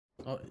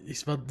Oh,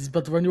 he's about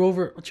to run you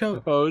over. Watch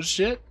out. Oh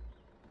shit.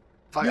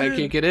 Fuck, Yeah. I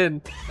can't get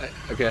in.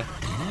 Okay.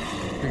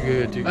 You're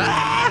good, you're good.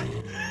 Ah!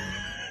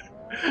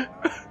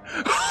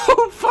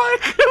 Oh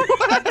fuck!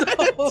 What? What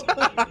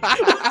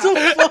the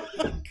fuck?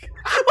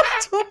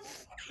 What the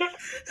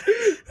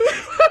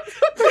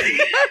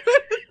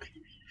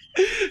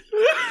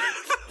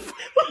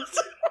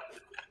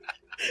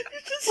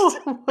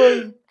Oh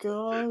my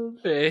god.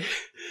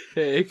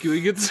 Hey, can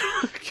we get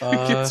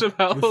some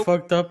help? We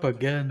fucked up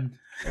again.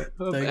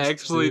 I'm Thanks,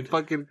 actually dude.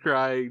 fucking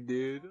crying,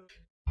 dude.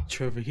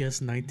 Trevor, he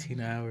has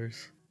 19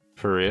 hours.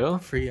 For real?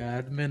 Free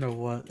admin or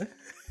what?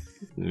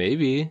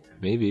 Maybe.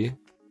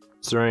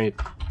 Is there any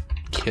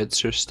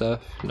kits or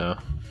stuff? No.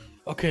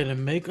 Okay, to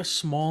make a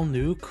small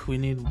nuke, we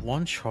need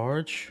 1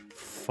 charge,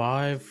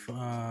 5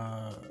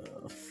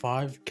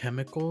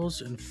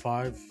 chemicals, and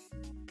 5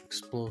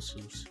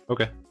 explosives.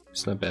 Okay,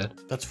 it's not bad.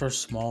 That's for a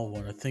small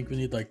one. I think we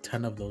need like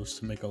 10 of those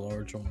to make a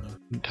large one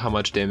though. How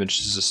much damage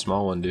does a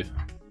small one do?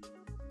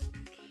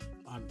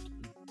 I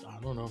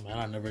don't know, man.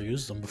 I never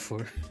used them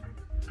before.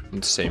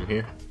 Same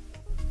here.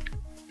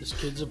 This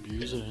kid's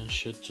abusing and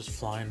shit, just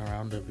flying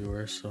around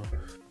everywhere, so...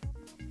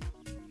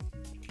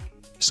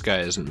 This guy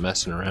isn't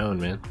messing around,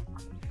 man.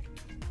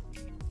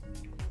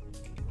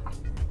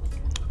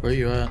 Where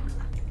you at?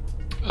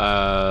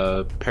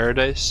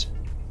 Paradise?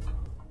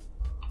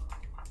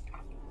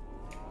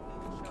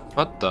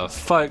 What the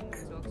fuck?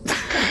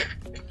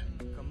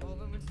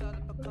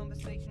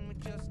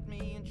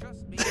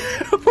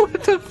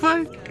 What the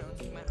fuck?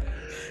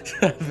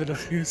 Having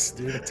abuse,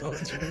 dude, I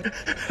told you.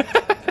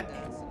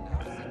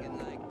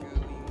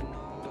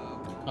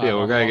 Yeah,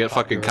 we're gonna get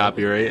fucking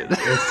copyright.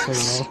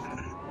 Yeah,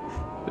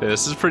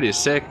 this is pretty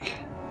sick.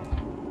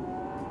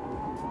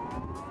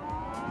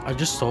 I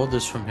just stole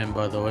this from him,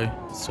 by the way,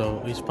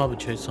 so he's probably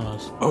chasing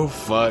us. Oh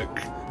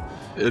fuck.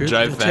 Here,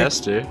 Drive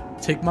faster.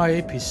 Take my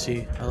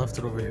APC. I left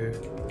it over here.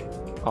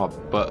 Oh,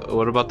 but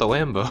what about the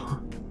Lambo?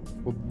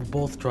 We'll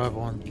both drive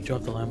one. You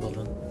drive the Lambo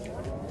then.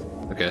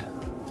 Okay.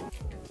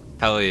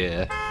 Hell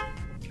yeah.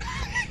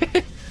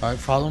 Alright,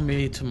 follow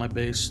me to my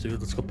base, dude.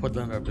 Let's go put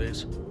that in our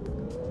base.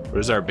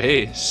 Where's our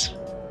base?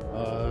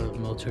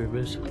 Military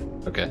base.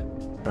 Okay.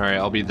 Alright,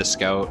 I'll be the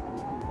scout.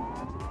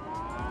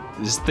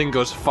 This thing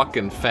goes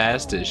fucking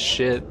fast as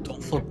shit.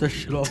 Don't flip that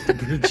shit off the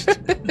bridge.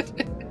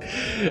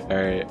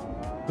 Alright.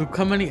 Look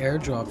how many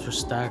airdrops are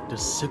stacked.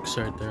 There's 6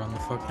 right there on the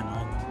fucking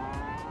island.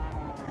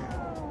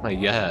 My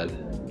god.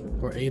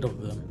 Or 8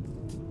 of them.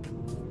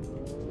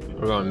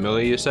 We're going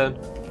Millie, you said?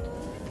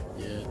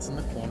 Yeah, it's in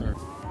the corner.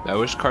 I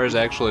wish cars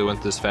actually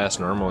went this fast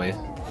normally.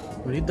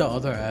 We need the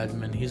other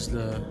admin. He's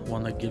the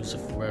one that gives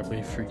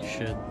everybody free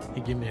shit.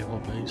 He gave me a whole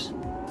base.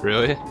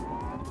 Really?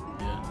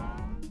 Yeah.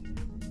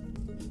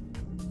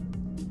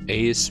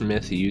 A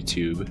Smith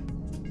YouTube.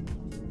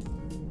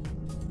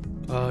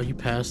 You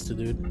passed it,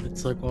 dude.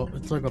 It's like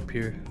up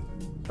here.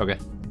 Okay.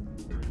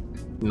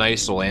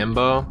 Nice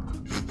Lambo.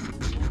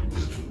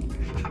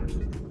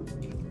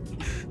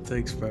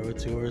 Thanks, bro.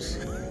 It's yours.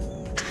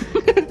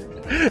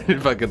 You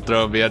fucking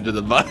throwing me under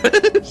the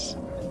bus.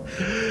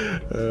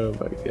 Oh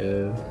my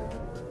god.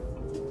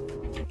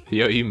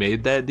 Yo, you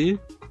made that, dude?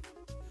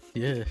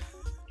 Yeah.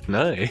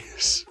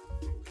 Nice.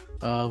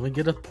 We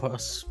get a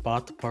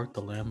spot to park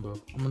the Lambo.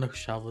 I'm gonna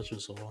salvage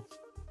this all.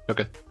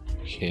 Okay.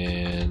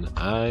 Can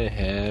I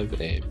have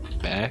a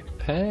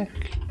backpack?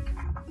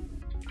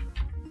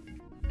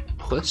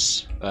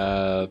 Plus,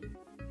 I'm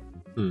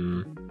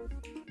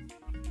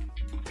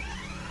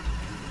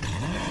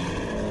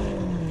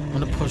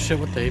gonna push it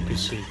with the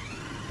APC.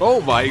 Oh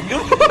my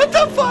god, what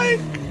the fuck?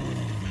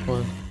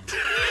 What?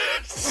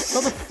 How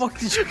the fuck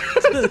did you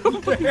get in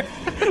there?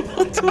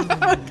 What the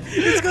fuck?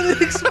 It's gonna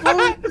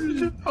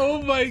explode!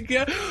 Oh my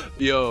god.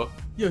 Yo,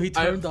 Yo, he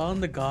turned on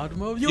the god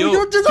mode. Yo, Yo,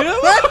 you're to the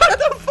what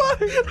the fuck?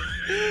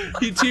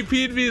 He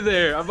TP'd me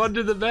there. I'm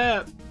under the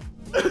map.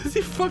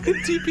 He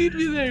fucking TP'd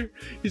me there.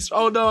 He's.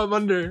 Oh no, I'm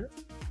under.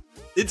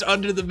 It's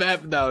under the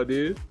map now,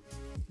 dude.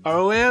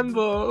 Our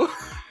Lambo.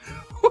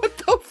 What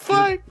the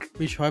fuck?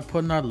 We tried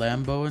putting our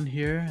Lambo in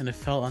here and it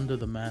fell under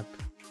the map.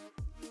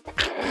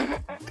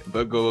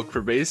 But go look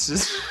for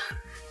bases.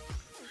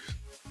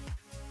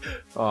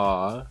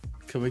 Aw.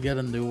 Can we get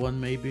a new one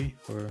maybe?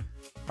 Or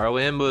Our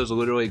Lambo is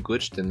literally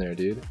glitched in there,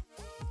 dude.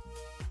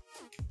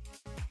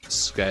 Does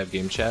this guy have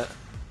game chat?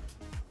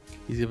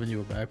 he's giving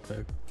you a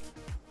backpack.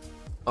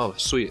 Oh,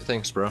 sweet.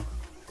 Thanks, bro.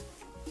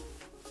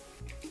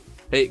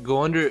 Hey,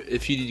 go under.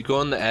 If you go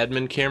on the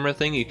admin camera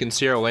thing, you can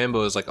see our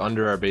Lambo is like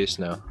under our base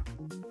now.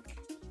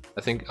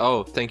 I think.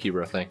 Oh, thank you,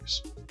 bro.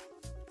 Thanks.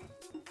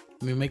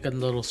 Let me make a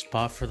little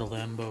spot for the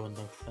Lambo in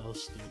the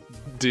house,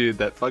 Dude,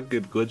 that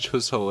fucking glitch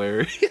was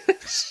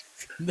hilarious.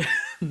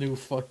 New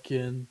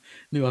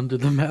under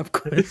the map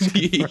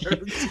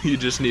glitch. You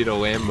just need a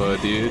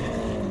Lambo, dude.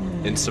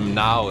 And some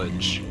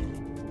knowledge.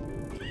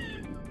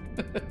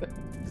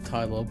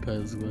 Ty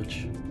Lopez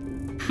glitch.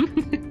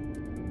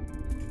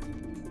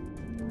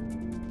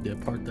 Yeah,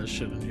 park that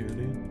shit in here,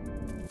 dude.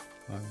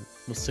 Alright,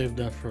 we'll save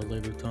that for a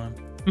later time.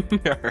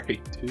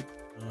 Alright, dude.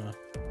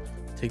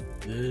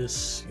 take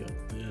this. You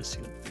got this.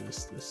 You got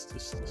this.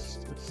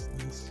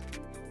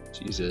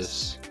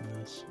 Jesus.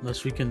 This.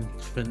 Unless we can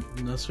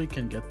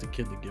get the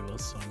kid to give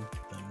us some,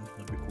 then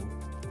that'd be cool.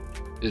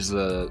 Is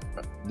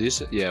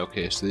these? Yeah,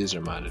 okay. So these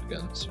are modded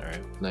guns. All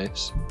right,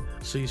 nice.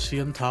 So you see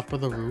on top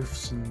of the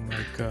roofs and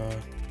like the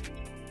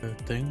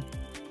thing.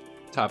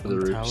 Top of the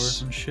roofs.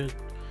 Towers and shit.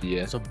 Yeah.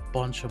 There's a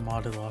bunch of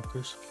modded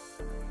lockers.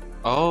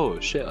 Oh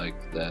shit! Like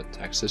the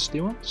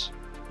toxicity ones.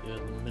 Yeah,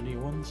 the mini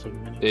ones, or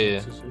mini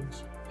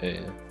toxicities.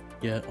 Yeah.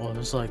 Yeah. Oh,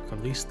 there's like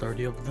at least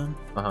 30 of them.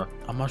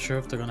 I'm not sure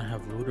if they're gonna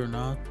have loot or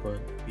not, but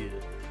yeah.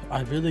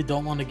 I really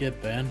don't want to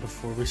get banned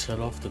before we set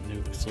off the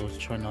nuke, so let's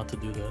try not to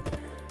do that.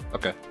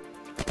 Okay.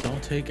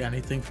 Don't take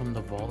anything from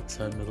the vaults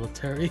at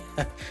military.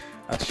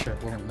 I sure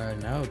won't right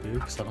now, dude,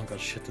 because I don't got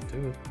shit to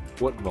do.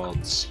 What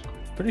vaults?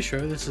 Pretty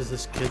sure this is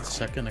this kid's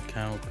second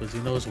account, because he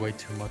knows way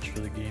too much for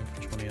the game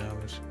for 20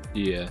 hours.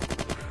 Yeah.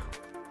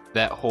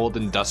 That hold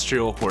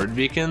industrial horde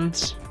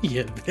beacons?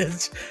 Yeah,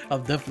 bitch.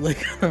 I'm definitely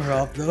gonna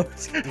rob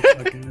those. Get the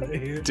fuck out of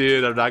here.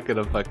 Dude, I'm not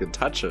gonna fucking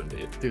touch them,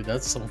 dude. Dude,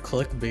 that's some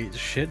clickbait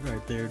shit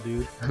right there,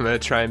 dude. I'm gonna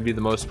try and be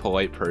the most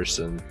polite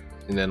person.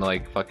 And then,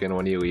 like, fucking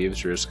when he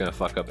leaves, we're just gonna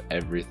fuck up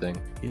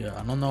everything. Yeah,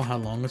 I don't know how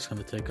long it's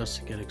gonna take us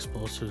to get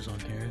explosives on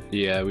here.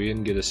 Yeah, we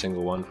didn't get a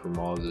single one from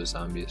all of the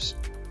zombies.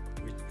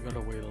 We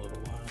gotta wait a little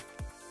while.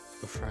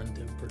 Befriend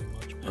him, pretty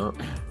much. Oh,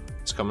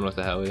 it's coming with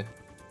a heli.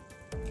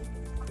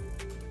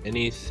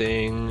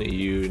 Anything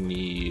you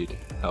need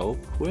help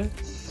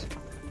with?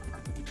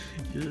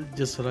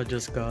 Just what I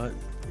just got.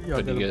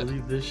 Y'all gotta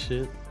believe this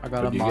shit. I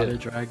got a modded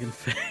dragon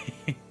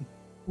fang.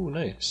 Ooh,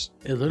 nice.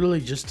 It literally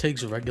just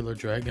takes regular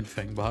dragon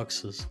fang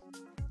boxes.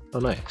 Oh,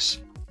 nice.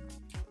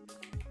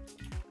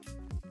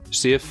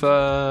 See if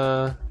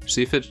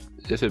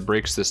it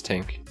breaks this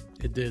tank.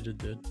 It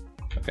did.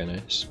 Okay,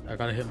 nice. I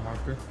got a hit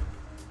marker.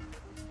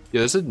 Yeah,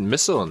 there's a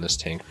missile in this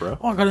tank, bro.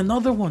 Oh, I got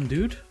another one,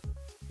 dude.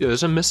 Yeah,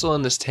 there's a missile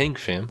in this tank,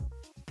 fam.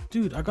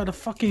 Dude, I got a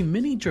fucking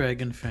mini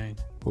dragon fang.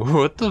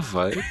 What the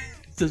fuck?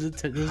 does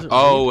it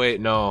oh,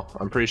 wait, no.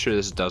 I'm pretty sure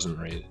this doesn't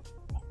raid.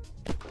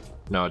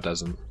 No, it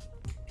doesn't.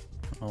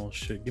 Oh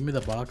shit, give me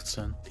the box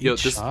then. Yo,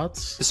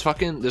 shots?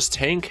 This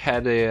tank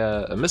had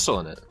a missile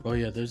in it. Oh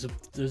yeah, there's a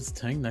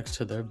tank next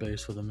to their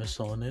base with a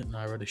missile in it, and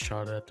I already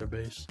shot it at their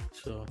base.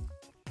 So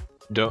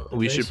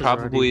we should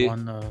probably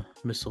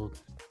missile.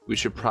 We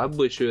should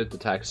probably shoot at the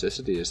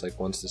toxicities like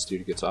once this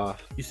dude gets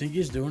off. You think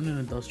he's doing an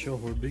industrial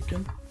horde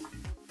beacon?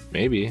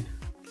 Maybe.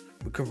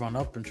 We could run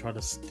up and try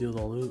to steal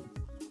the loot.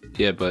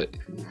 Yeah, but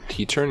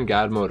he turned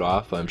God mode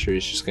off. I'm sure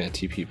he's just gonna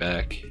TP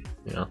back.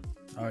 You know.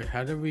 All right,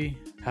 how do we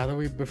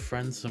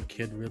befriend some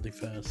kid really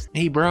fast?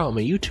 Hey, bro, I'm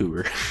a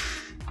YouTuber.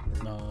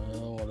 No, I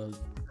don't wanna...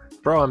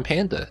 Bro, I'm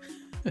Panda.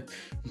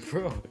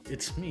 Bro,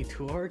 it's me,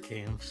 2R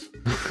games.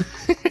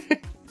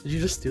 Did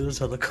you just steal this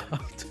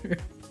helicopter?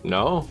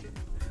 No,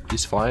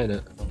 he's flying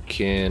it.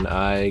 Can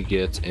I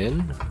get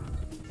in?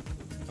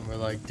 And we're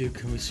like, dude,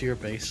 can we see your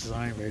base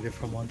design rated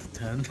from 1 to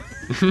 10?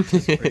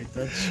 Just rate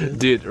that shit.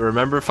 Dude,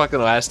 remember fucking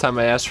last time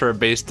I asked for a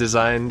base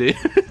design, dude?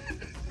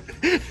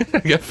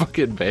 I got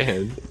fucking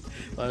banned.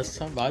 Last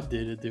time I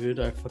did it, dude,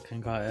 I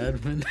fucking got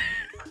admin.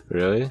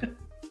 Really?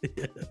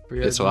 Yeah,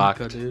 it's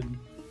locked. Dude.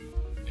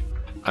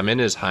 I'm in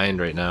his hind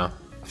right now.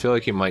 I feel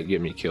like he might get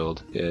me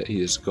killed. Yeah,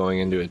 he's going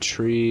into a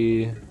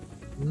tree.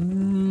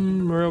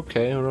 We're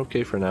okay. We're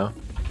okay for now.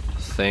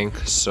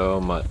 Thanks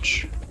so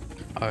much.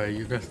 Alright,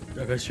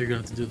 I guess you're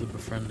gonna have to do the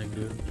befriending,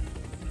 dude.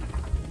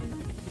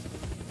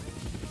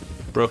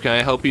 Bro, can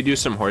I help you do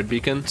some horde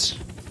beacons?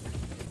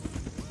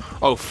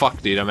 Oh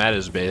fuck, dude, I'm at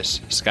his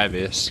base. Sky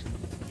base.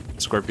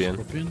 Scorpion.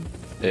 Scorpion?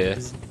 Yeah.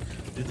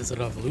 Dude, does it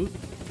have loot?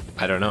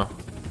 I don't know.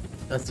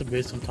 That's the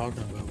base I'm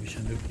talking about. We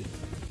should nuke it.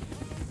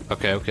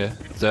 Okay.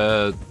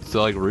 The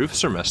like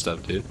roofs are messed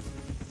up, dude.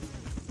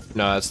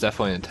 No, that's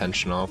definitely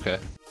intentional. Okay.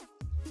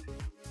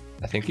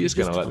 I think he's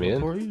gonna let me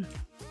in. You?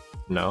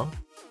 No.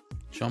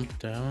 Jump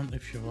down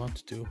if you want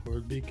to do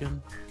horde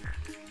beacon.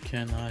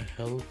 Can I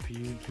help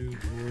you do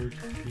horde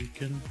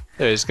beacon?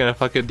 Yeah, he's gonna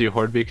fucking do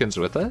horde beacons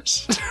with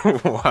us?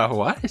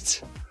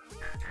 What?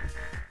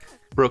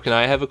 Bro, can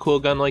I have a cool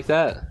gun like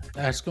that?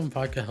 Ask him if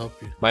I can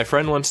help you. My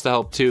friend wants to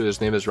help too.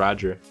 His name is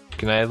Roger.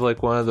 Can I have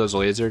like one of those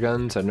laser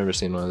guns? I've never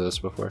seen one of those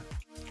before.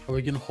 Are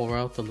we gonna whore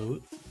out the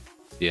loot?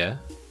 Yeah.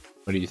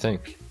 What do you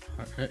think?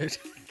 Alright.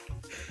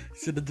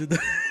 He's gonna do the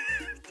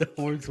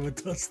hordes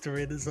with us to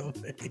raid his own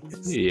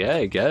base. Yeah,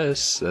 I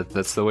guess.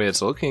 That's the way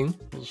it's looking.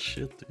 Oh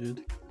shit,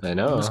 dude. I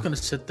know. I'm just gonna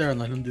sit there and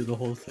let him do the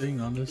whole thing,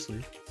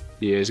 honestly.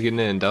 Yeah, he's getting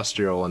an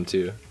industrial one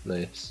too.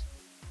 Nice.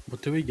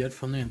 What do we get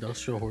from the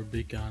industrial horde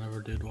beacon? I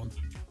never did one.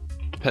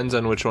 Depends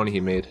on which one he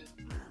made.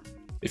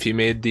 If he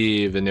made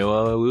the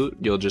vanilla loot,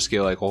 you'll just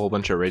get like a whole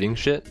bunch of raiding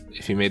shit.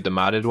 If he made the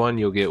modded one,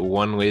 you'll get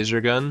one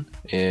laser gun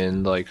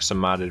and like some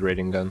modded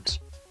raiding guns.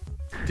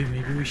 Dude,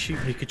 maybe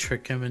we could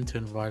trick him into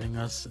inviting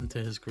us into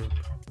his group.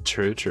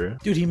 True.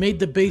 Dude, he made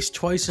the base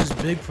twice as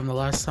big from the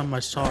last time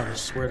I saw it, I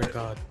swear to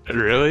God.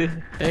 Really?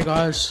 Hey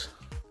guys.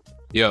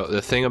 Yo,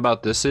 the thing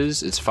about this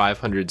is, it's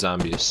 500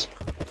 zombies.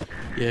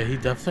 Yeah, he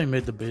definitely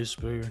made the base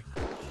bigger.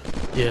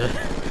 Yeah.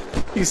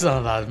 He's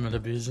not admin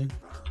abusing.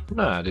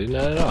 Nah, dude,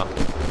 not at all.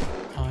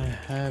 I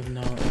have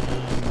no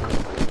ammo.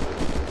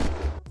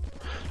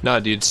 No,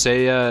 dude,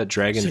 say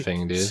Dragon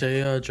Fang, dude.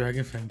 Say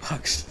Dragon Fang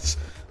boxes.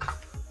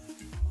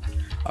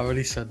 I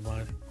already said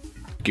mine.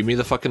 Give me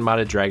the fucking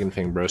modded Dragon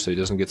Fang, bro, so he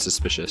doesn't get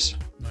suspicious.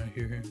 No,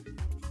 here.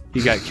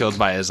 He got killed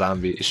by a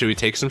zombie. Should we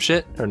take some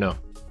shit or no?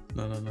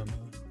 No.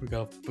 We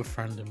gotta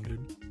befriend him,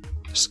 dude.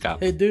 Scott.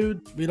 Hey,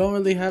 dude, we don't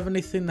really have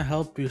anything to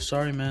help you.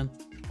 Sorry, man.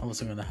 I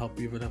wasn't gonna help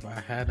you even if I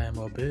had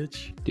ammo,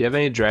 bitch. Do you have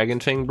any Dragon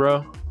Fang,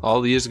 bro? All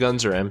these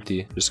guns are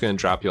empty. Just gonna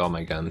drop you all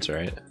my guns,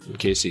 alright? In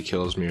case he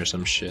kills me or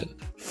some shit.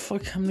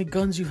 Fuck, how many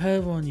guns you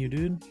have on you,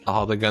 dude?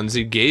 All the guns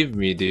you gave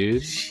me,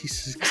 dude.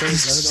 Jesus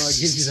Christ, I don't know I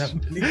gave you that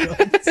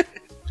many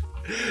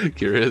guns.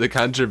 Get rid of the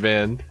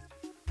contraband.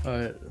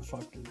 Alright,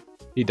 fuck it.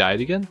 He died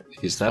again?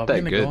 He's not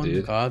that good, go dude.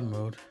 In God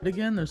mode.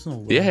 Again, there's no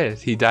way. Yeah,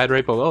 he died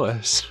right below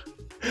us.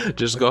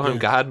 Just go in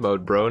God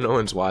mode, bro. No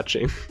one's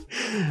watching.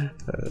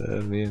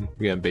 I mean,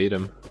 we gonna bait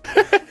him.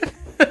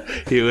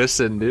 He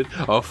listened, dude.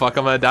 Oh fuck,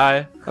 I'm gonna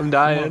die. I'm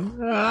dying.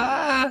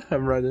 Ah,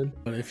 I'm running.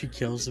 But if he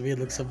kills me, it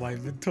looks at my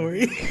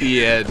inventory.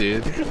 Yeah,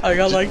 dude. I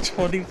got like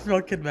 20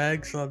 fucking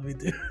mags on me,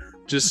 dude.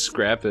 Just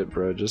scrap it,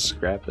 bro. Just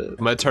scrap it. I'm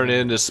gonna turn it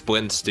into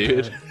splints,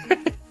 dude.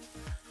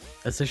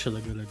 That's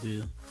actually a good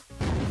idea.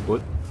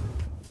 What?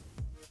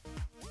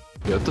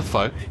 Yo, what the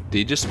fuck? Did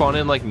he just spawn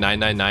in like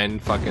 999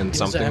 fucking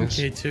somethings?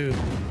 MK2.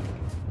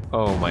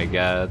 Oh my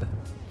god.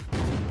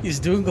 He's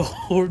doing a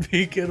whole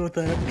weekend with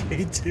the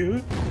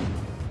MK2.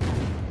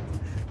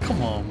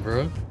 Come on,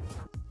 bro.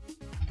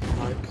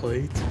 I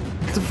plate.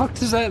 What the fuck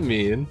does that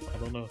mean? I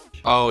don't know.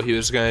 Oh, he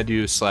was gonna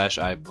do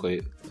 /I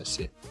plate. I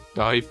see.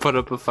 Oh, he put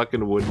up a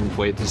fucking wooden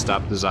plate to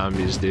stop the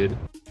zombies, dude.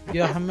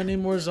 Yeah, how many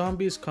more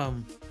zombies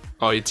come?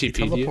 Oh, he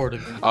TP'd you?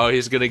 Oh,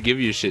 he's gonna give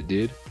you shit,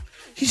 dude.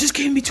 He just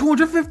gave me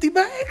 250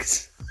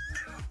 bags.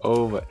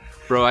 Oh, my.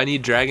 Bro, I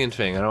need Dragon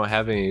Fang. I don't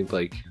have any,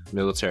 like,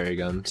 military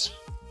guns.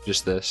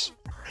 Just this.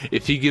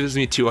 If he gives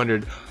me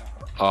 200...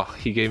 Oh,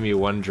 he gave me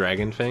 1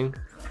 Dragon Fang?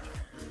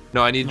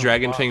 No, I need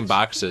Dragon Fang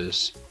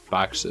boxes.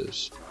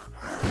 Boxes.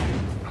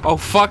 Oh,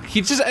 fuck.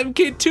 He just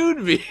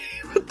MK2'd me.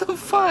 What the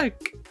fuck?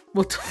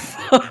 What the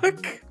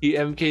fuck? He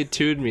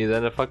MK2'd me,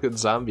 then a fucking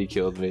zombie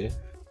killed me.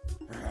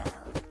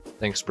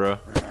 Thanks, bro.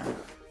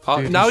 Oh,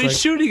 dude, now he's like,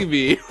 shooting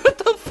me. What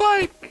the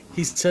fuck?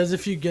 He says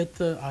if you get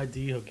the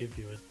ID, he'll give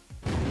you it.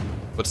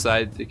 What's the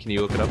ID? Can you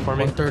look it up for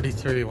me?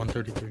 133,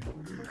 133.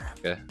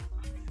 Okay.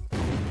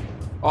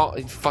 Oh,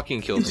 he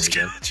fucking killed me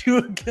again. You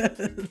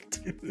again,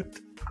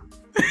 dude.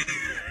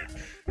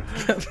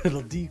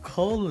 Capital D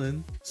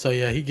colon. So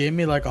yeah, he gave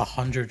me like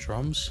 100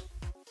 drums.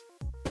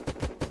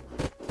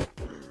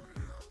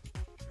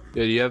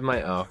 Yeah, do you have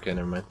my... Oh, okay,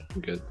 never mind.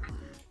 I'm good.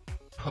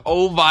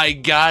 Oh my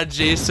god,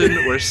 Jason,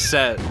 we're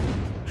set.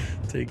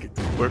 Take it.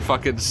 We're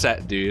fucking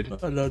set, dude.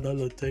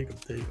 No, take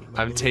them.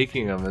 I'm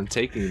taking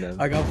them.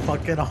 I got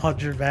fucking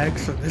 100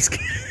 bags from this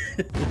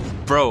kid.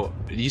 Bro,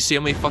 do you see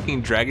how many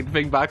fucking Dragon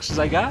Fang boxes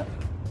I got?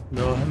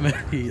 No, how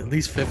many? At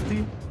least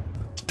 50?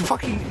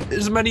 Fucking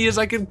as many as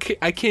I can.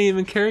 I can't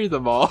even carry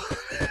them all.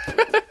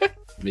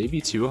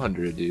 Maybe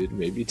 200, dude.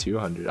 Maybe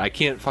 200. I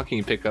can't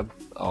fucking pick up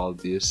all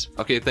of these.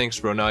 Okay, thanks,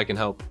 bro. Now I can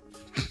help.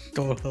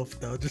 Don't help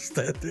now. Just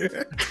stand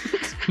there.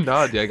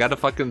 No, dude. I gotta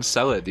fucking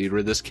sell it, dude.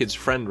 We're this kid's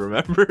friend,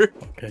 remember?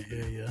 Okay,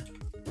 yeah.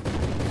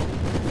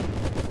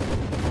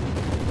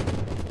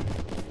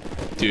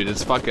 Dude,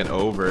 it's fucking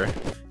over.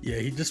 Yeah,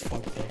 he just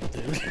fucked up,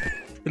 dude.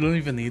 We don't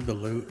even need the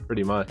loot.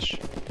 Pretty much.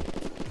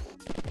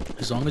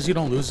 As long as you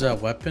don't lose that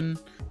weapon.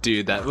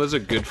 Dude, that was a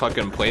good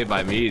fucking play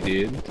by me,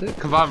 dude.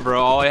 Come on,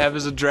 bro. All I have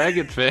is a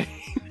Dragon Fang.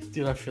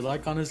 Dude, I feel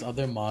like on his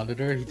other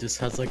monitor, he just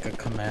has like a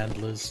command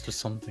list or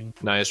something.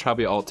 Nah, he's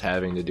probably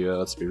alt-tabbing to do it,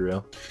 let's be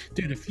real.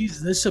 Dude, if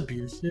he's this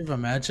abusive,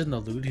 imagine the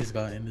loot he's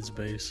got in his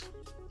base.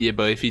 Yeah,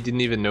 but if he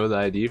didn't even know the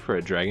ID for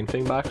a Dragon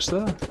Fang box,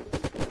 though?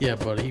 Yeah,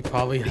 but he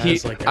probably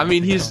has like... I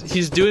mean,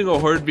 he's doing a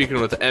horde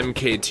beacon with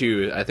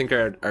MK2. I think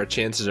our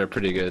chances are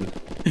pretty good.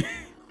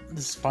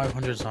 This is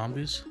 500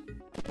 zombies?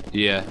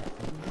 Yeah.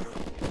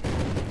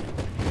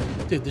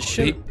 Dude, this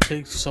shit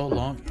takes so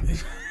long.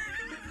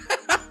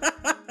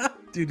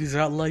 Dude, he's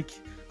got like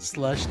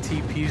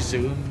 /TP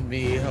zoom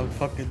me a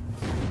fucking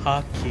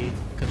hotkey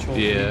control.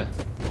 Yeah.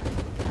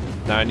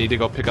 Now I need to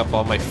go pick up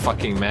all my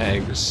fucking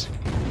mags.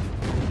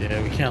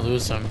 Yeah, we can't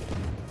lose them.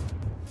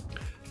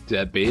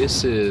 That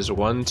base is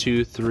 1,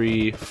 2,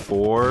 3,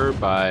 4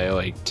 by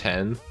like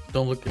 10.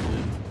 Don't look at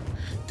it.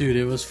 Dude,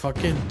 it was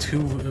fucking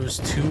it was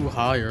too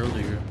high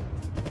earlier.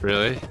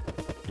 Really?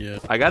 Yeah.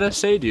 I gotta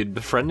say, dude,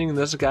 befriending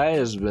this guy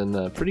has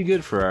been pretty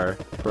good for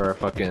our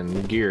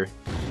fucking gear.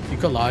 You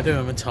could lie to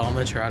him and tell him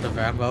that you're out of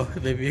ammo.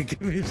 Maybe you give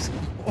me some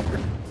more.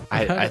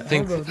 I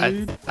think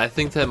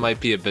that might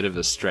be a bit of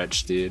a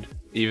stretch, dude.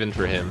 Even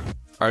for him.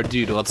 Or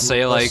dude, let's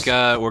say like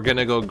we're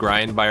gonna go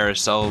grind by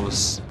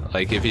ourselves.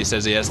 Like if he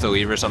says he has to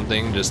leave or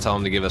something, just tell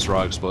him to give us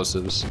raw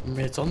explosives. I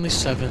mean, it's only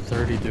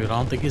 7:30, dude. I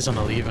don't think he's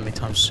gonna leave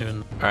anytime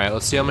soon. All right,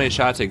 let's see how many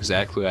shots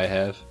exactly I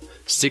have.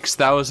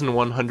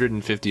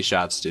 6,150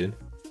 shots, dude.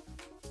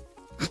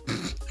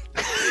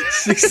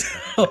 6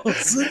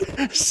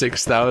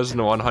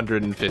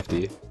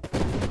 6,150.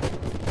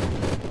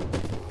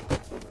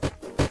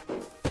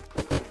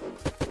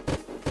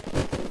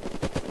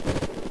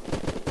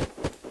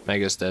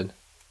 Mega's dead.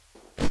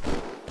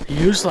 He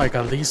used like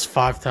at least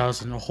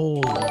 5,000.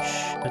 Holy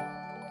shit.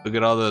 Look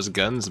at all those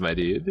guns, my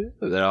dude.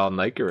 They're all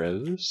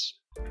Nikaros.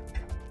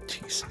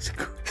 Jesus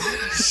Christ.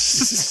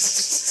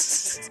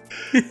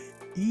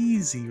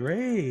 Easy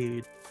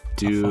raid.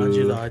 Dude. I'll find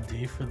you the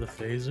ID for the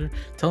phaser.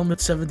 Tell him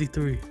it's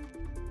 73.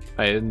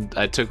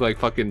 I took like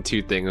fucking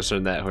 2 things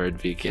from that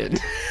horde beacon.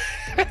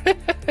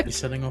 He's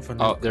setting off a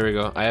nuke. Oh, there we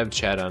go. I have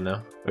chat on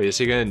now. Wait, is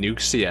he gonna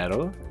nuke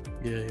Seattle?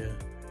 Yeah.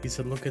 He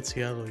said, look at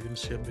Seattle, you're gonna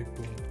see a big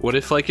boom. What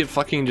if like it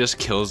fucking just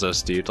kills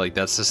us, dude? Like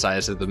that's the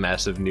size of the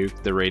massive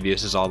nuke. The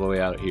radius is all the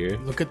way out here.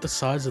 Look at the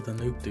size of the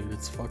nuke, dude.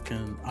 It's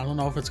fucking... I don't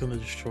know if it's gonna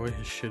destroy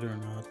his shit or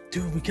not.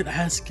 Dude, we could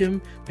ask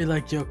him, be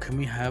like, yo, can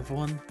we have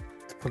one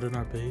to put in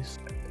our base?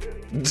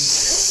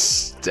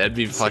 That'd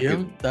be fucking... See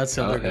him? That's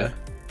the other guy. What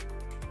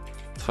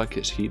the fuck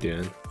is he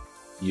doing?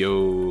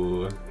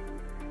 Yo.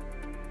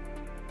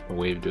 I'll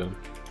wave to him.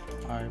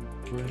 I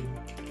bring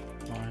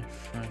my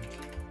friend.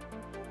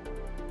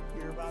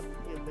 You're about to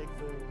get a big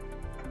boom.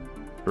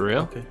 For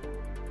real? Okay.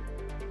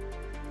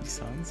 He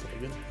sounds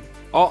like it.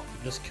 Oh!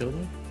 You just killed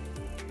him?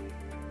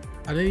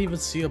 I didn't even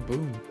see a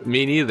boom.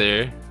 Me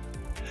neither.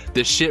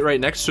 This shit right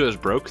next to us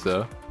broke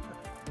though.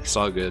 It's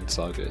all good, it's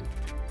all good.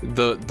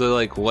 The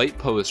like light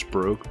post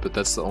broke, but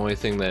that's the only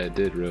thing that it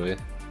did really.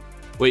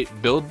 Wait,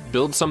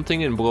 build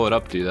something and blow it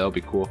up, dude. That'll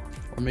be cool.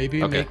 Or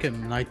maybe make it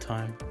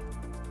nighttime.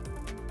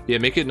 Yeah,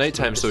 make it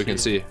nighttime so we can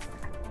see.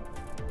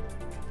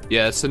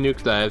 Yeah, it's the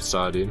nuke that I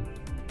saw, dude.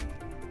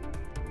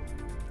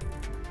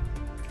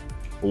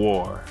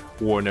 War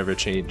never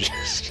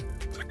changes.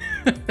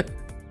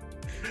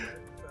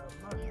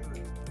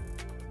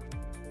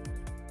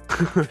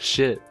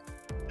 Shit.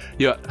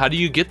 Yo, how do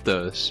you get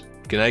those?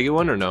 Can I get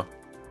one or no?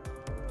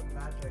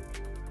 Magic.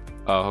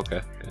 Oh,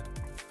 okay.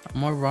 I'm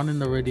more running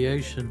the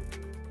radiation.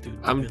 Dude,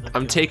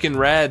 I'm taking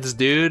rads,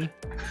 dude.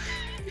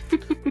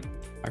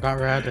 I got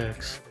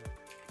Radex.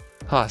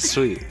 Oh,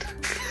 sweet.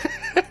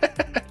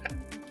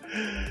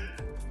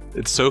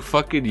 It's so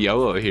fucking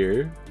yellow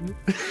here.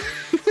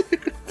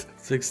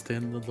 It's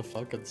extending the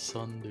fucking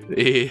sun, dude.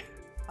 Eh.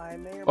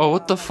 Oh,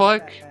 what the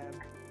fuck?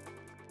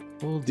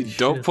 Holy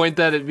Don't shit. point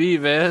that at me,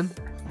 man.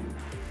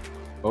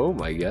 Oh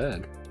my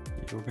god.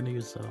 Yeah, we're gonna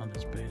use that on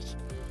his base.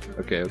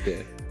 Okay,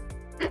 okay.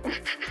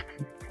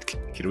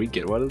 Can we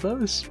get one of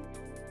those?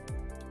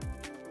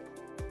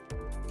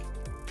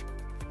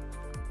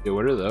 Yeah,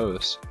 what are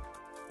those?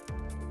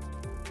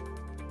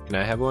 Can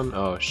I have one?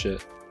 Oh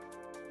shit.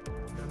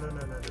 No.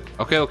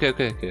 Okay.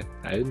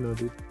 I didn't know,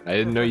 dude. I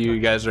didn't know you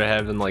guys were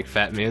having like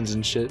fat mans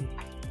and shit.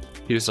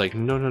 He was like,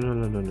 no.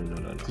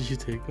 Did you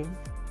take them?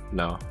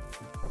 No.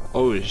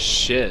 Oh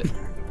shit.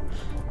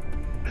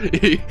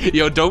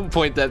 Yo, don't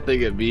point that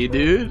thing at me,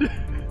 dude.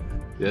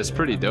 That's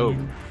pretty dope.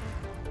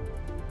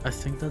 I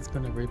think that's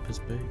gonna rape his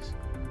base.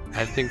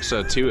 I think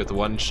so too with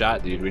one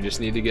shot, dude. We just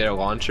need to get a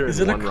launcher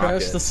Is and it one gonna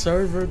crash rocket. the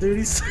server, dude?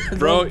 He's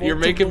Bro, you're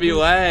making me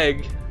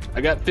lag.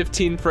 I got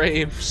 15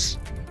 frames.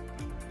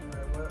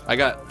 I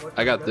got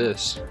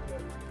this.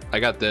 I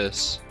got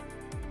this.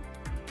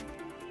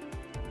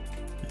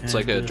 It's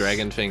like a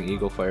dragon fang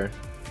eagle fire.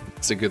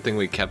 It's a good thing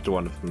we kept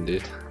one of them,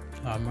 dude.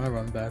 I'm gonna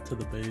run back to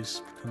the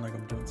base, pretend like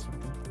I'm doing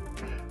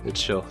something.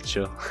 Chill.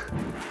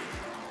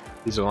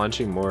 He's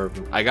launching more of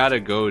them. I gotta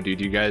go,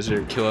 dude. You guys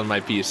are killing my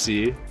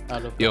PC.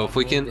 Yo, if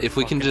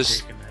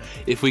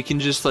we can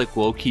just like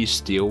low-key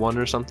steal one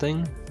or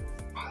something,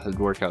 that'd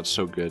work out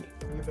so good.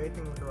 Are you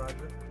basing with Roger?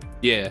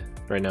 Yeah,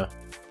 right now.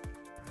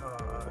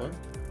 What?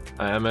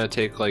 I'm gonna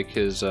take like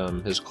his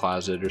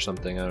closet or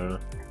something. I don't know.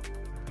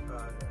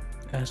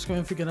 Ask him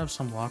if we can have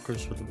some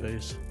lockers for the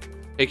base.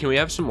 Hey, can we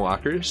have some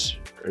lockers?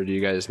 Or do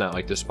you guys not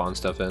like to spawn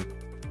stuff in?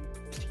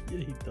 Yeah,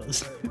 he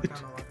does. What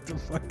kind of locker? The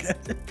fuck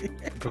out of here.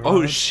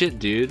 Oh shit,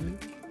 dude.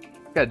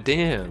 God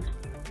damn.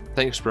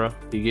 Thanks, bro.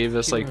 He gave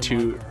us like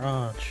 2.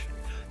 Garage.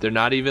 They're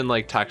not even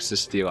like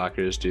toxicity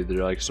lockers, dude.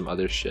 They're like some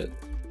other shit.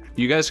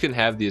 You guys can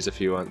have these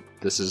if you want.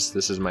 This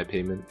is my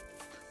payment.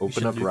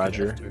 Open up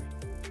Roger.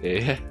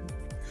 Yeah.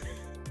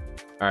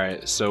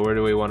 Alright, so where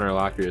do we want our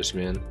lockers,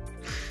 man?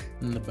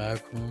 In the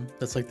back room.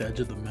 That's like the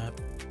edge of the map.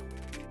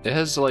 It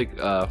has like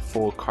a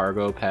full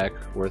cargo pack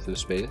worth of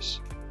space.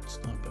 It's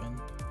not bad.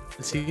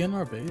 Is he in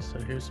our base?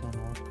 I hear someone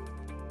walk.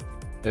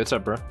 Hey, what's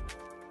up, bro? Oh,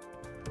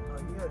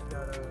 you guys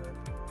got a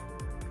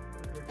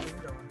good thing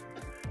going.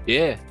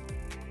 Yeah.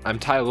 I'm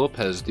Ty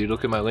Lopez, dude.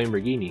 Look at my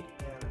Lamborghini.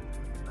 Yeah,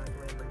 nice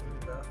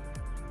Lamborghini, bro.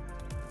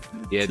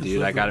 Yeah,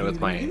 dude, I got it with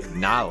my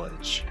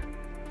knowledge.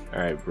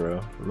 Alright, bro.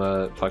 I'm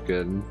gonna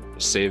fucking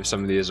save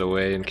some of these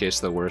away in case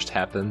the worst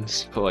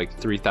happens. Put like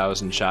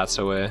 3,000 shots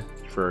away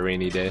for a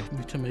rainy day.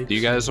 Do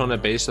you guys want to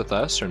base with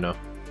us or no?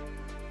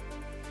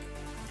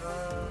 Nah,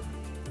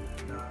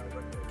 I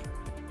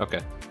wouldn't. Okay,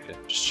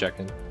 just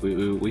checking.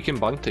 We can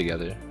bunk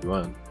together if you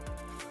want.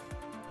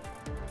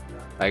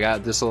 I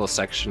got this little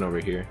section over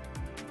here.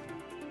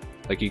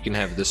 Like you can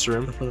have this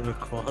room. The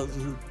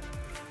closet.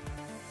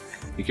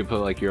 You could put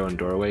like your own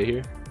doorway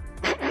here.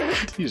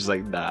 He's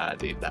like, nah,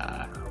 dude,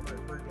 nah.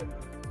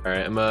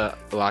 Alright, I'm gonna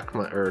lock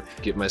my, or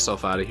get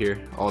myself out of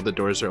here. All the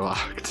doors are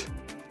locked.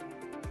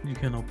 You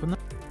can open it?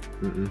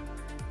 Mm-mm.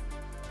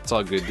 It's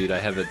all good, dude. I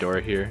have a door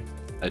here.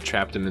 I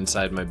trapped him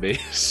inside my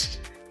base.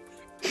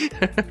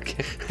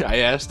 Okay. I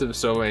asked him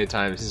so many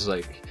times, he's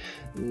like,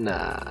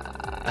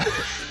 nah.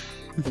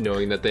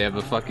 Knowing that they have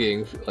a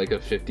fucking, like a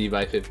 50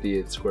 by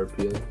 50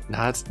 Scorpion.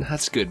 Nah,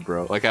 that's good,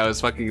 bro. Like I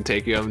was fucking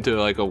taking him to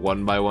like a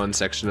 1x1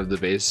 section of the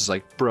base. It's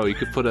like, bro, you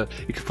could put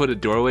a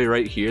doorway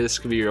right here. This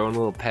could be your own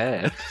little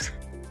pad.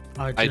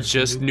 I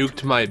just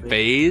nuked my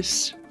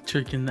base.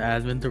 Tricking the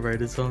admin to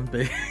write his own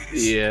base.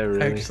 Yeah,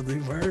 really.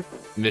 Actually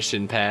worked.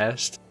 Mission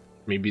passed.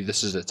 Maybe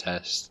this is a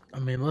test. I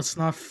mean, let's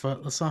not fail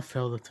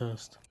the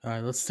test. All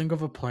right, let's think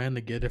of a plan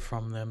to get it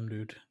from them,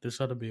 dude. There's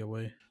gotta be a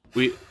way.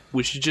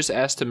 We should just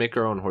ask to make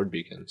our own horde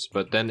beacons,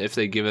 but then if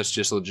they give us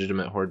just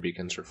legitimate horde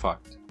beacons, we're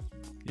fucked.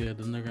 Yeah,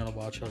 then they're gonna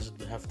watch us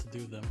have to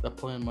do them. That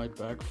plan might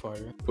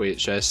backfire. Wait,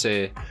 should I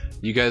say,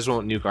 you guys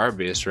won't nuke our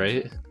base,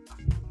 right?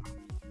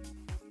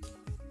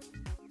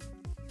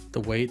 The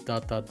wait ...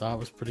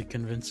 was pretty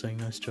convincing.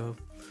 Nice job.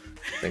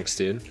 Thanks,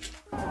 dude.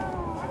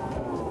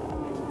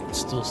 It's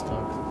still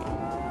stuck.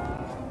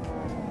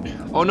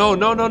 Oh no.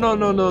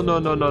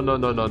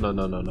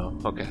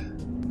 Okay.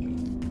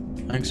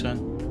 Thanks,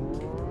 man.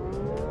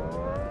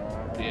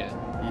 Yeah.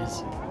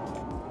 Easy.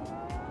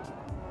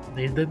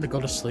 They need to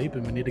go to sleep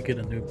and we need to get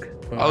a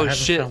nuke. But oh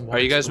shit, are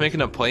you guys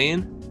making a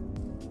plane?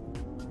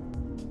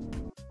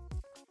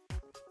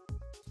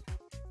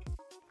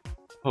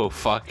 Oh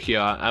fuck,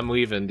 yeah, I'm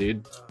leaving,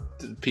 dude.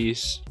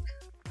 Peace.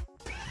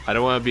 I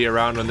don't want to be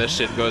around when this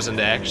shit goes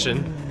into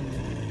action.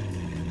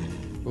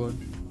 What?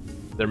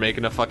 They're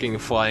making a fucking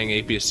flying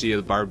APC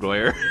with barbed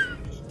wire.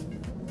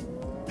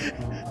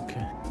 Oh,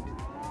 okay.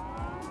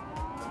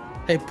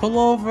 Hey, pull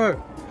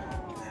over!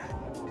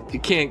 You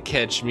can't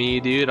catch me,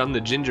 dude. I'm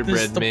the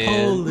gingerbread man.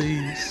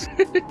 Police.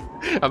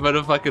 I'm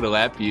gonna fucking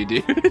lap you,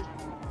 dude.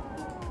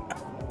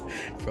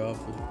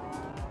 Probably.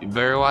 You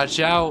better watch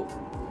out.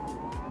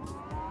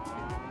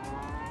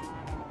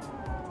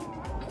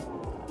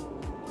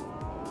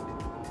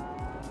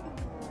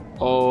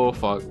 Oh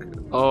fuck.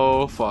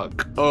 Oh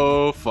fuck.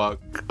 Oh fuck.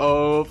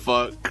 Oh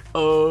fuck.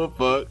 Oh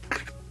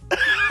fuck.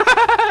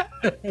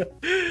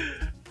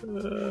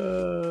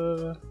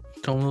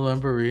 Tell me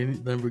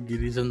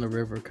Lamborghini's in the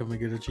river. Come and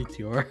get a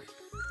GTR.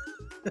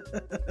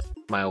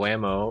 My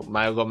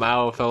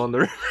Lamau fell in the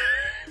river.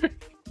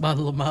 My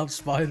Lamau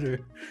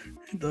spider.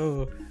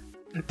 No.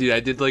 Dude,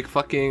 I did like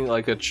fucking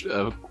like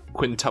a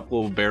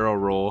quintuple barrel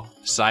roll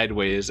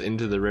sideways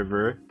into the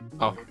river.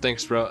 Oh,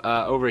 thanks, bro.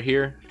 Over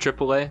here,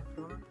 AAA.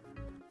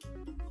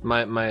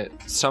 My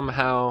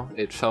somehow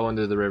it fell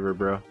into the river,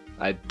 bro.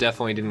 I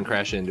definitely didn't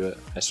crash into it.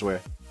 I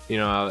swear. You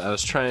know, I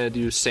was trying to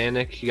do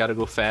Sanic. You gotta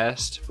go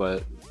fast,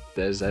 but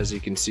as you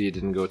can see, it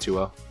didn't go too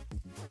well.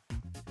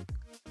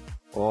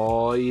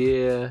 Oh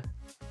yeah.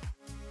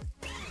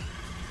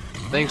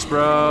 Thanks,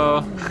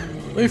 bro.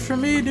 Wait for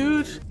me,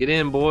 dude. Get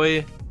in,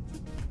 boy.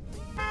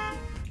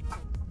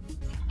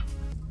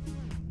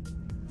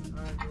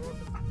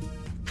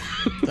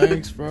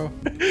 Thanks, bro.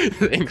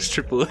 Thanks,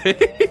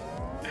 AAA.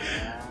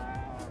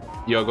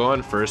 Yo, go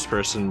on first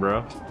person,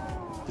 bro.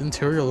 The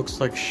interior looks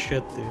like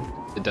shit,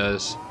 dude. It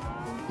does.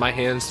 My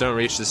hands don't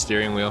reach the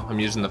steering wheel. I'm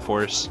using the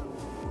force.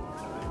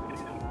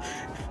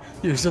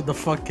 Using the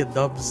fucking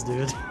nubs,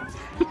 dude.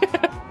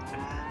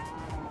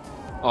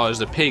 Oh, there's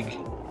a pig.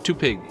 Two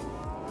pig.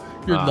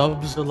 Your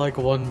nubs are like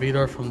 1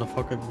 meter from the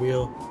fucking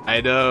wheel.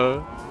 I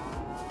know.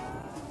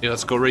 Yeah,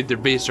 let's go raid their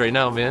base right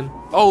now, man.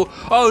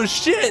 Oh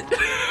shit!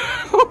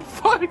 Oh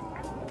fuck!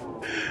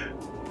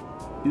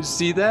 You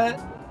see that?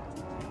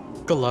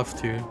 Go left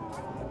here.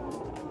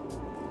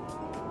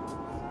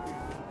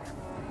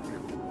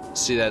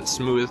 See that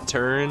smooth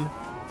turn?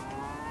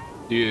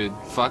 Dude,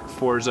 fuck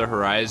Forza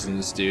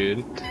Horizons,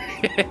 dude.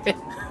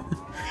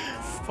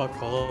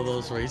 Fuck all of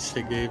those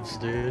racing games,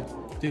 dude.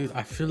 Dude,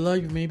 I feel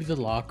like maybe the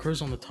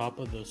lockers on the top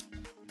of this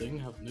thing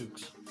have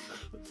nukes.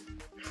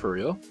 For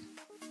real?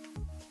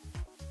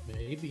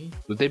 Maybe.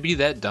 Would they be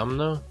that dumb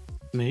though?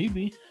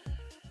 Maybe.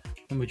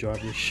 Let me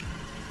drive this shit.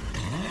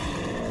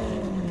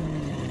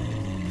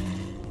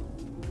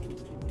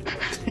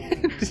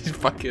 These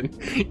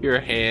fucking your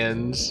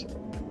hands.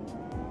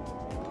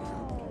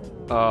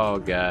 Oh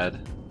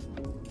god.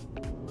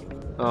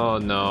 Oh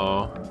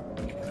no.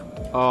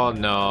 Oh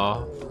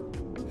no.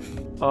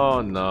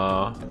 Oh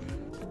no.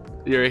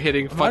 You're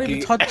hitting I'm fucking. not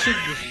even touching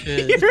this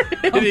shit. You're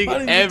hitting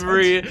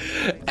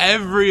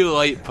every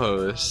light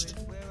post.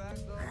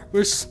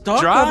 We're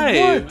stuck. Drive.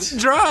 On what?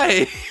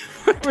 Drive.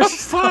 What We're the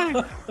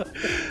stuck. fuck?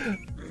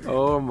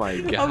 Oh my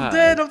god. I'm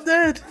dead. I'm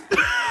dead.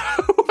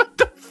 What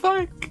the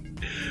fuck?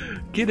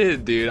 Get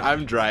in, dude.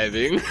 I'm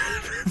driving.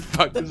 For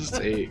fuck's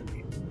sake.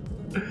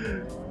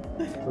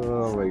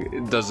 Oh my god.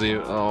 It doesn't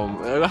even.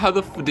 How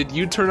the did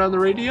you turn on the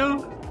radio?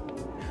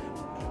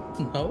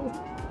 No.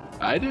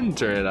 I didn't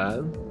turn it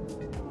on.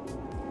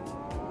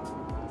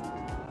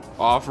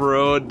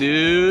 Off-road,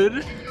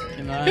 dude.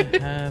 Can I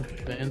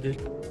have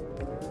bandit?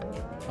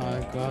 I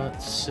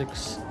got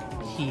 6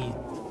 heat.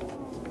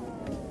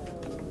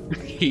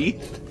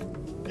 Heath?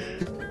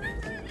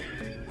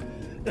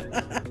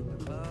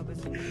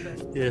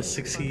 Yeah,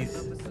 6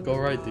 heath. Go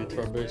right, dude,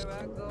 to our base.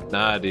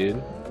 Nah,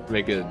 dude.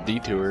 Make a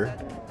detour.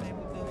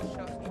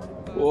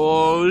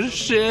 Oh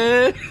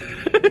shit!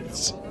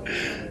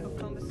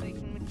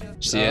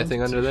 See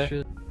anything under there?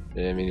 Shit.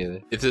 Yeah, me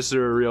neither. If this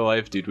were real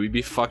life, dude, we'd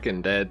be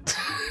fucking dead.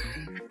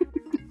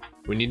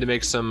 We need to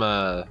make some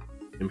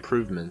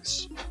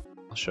improvements.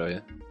 I'll show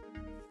you.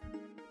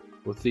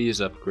 With these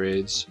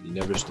upgrades, you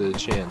never stood a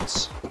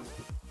chance.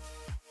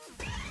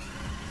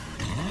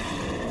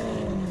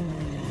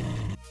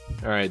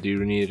 Alright, dude,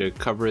 we need to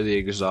cover the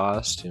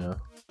exhaust, you know,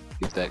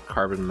 get that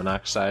carbon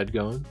monoxide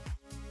going.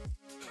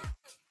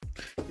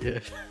 Yeah.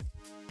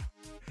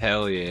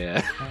 Hell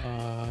yeah.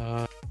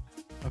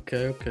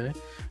 Okay. I'm And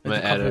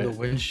gonna to add cover a- the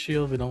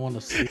windshield, we don't want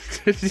to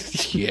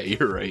see. Yeah,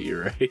 you're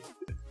right.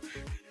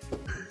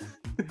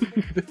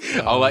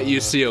 I'll let you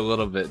see a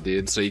little bit,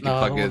 dude, so you can No,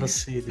 I don't want fucking... to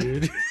see,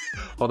 dude.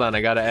 Hold on, I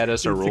gotta add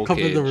us a To roll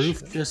cover cage. the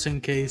roof just in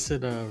case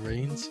it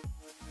rains.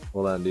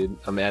 Hold on, dude.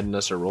 I'm adding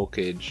us a roll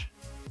cage.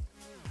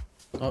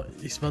 Oh,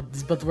 he's about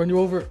to run you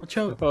over. Watch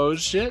out. Oh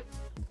shit!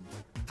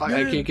 Fuck,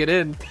 I can't get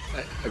in.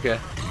 Okay.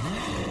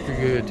 You're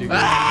good, dude.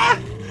 Ah!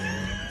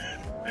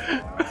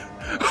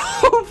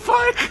 Oh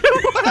fuck!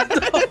 What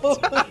the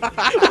fuck?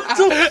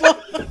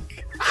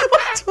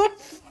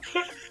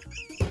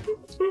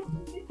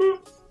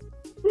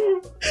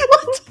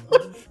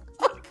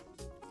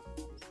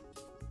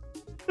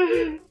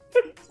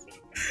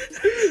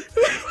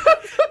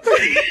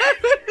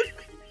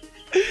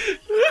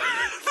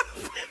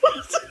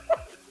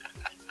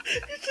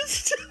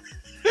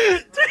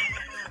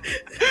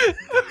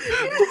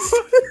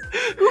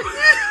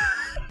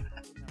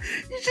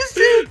 You just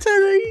did a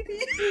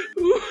 1080.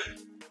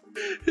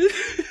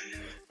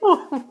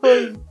 Oh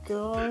my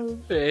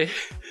god.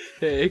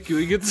 Hey, can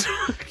we get some?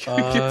 Can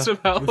we get some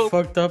help? We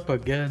fucked up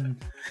again.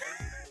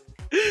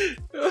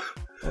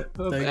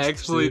 I'm Thanks,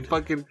 actually dude.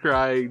 fucking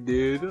crying,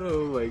 dude.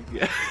 Oh my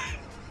god.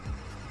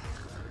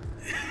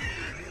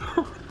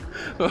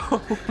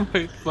 Oh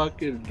my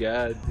fucking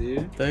god,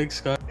 dude.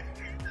 Thanks, guys.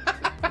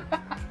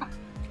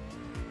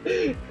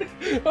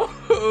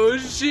 Oh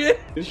shit.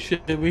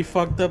 Shit, we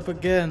fucked up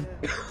again.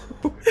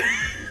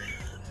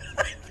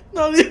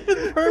 Not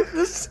even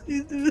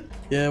purposely, dude.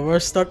 Yeah, we're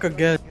stuck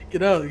again.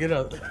 Get out.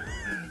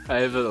 I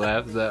haven't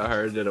laughed that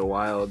hard in a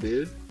while,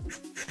 dude.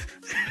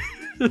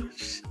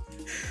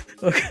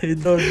 Okay,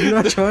 no, you're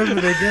not trying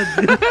it again,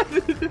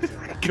 dude.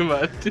 Come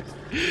on, dude.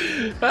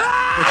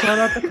 Watch out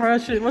not to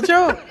crash it. Watch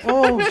out!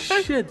 Oh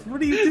shit,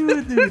 what are you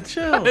doing, dude?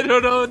 Chill. I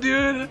don't know,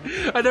 dude.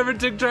 I never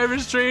took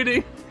driver's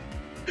training.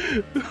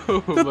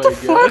 Oh What my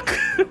the god.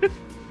 fuck?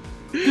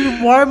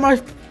 Dude, why am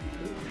I...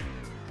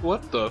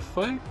 What the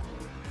fuck?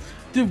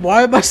 Dude,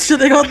 why am I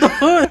sitting on the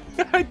hood?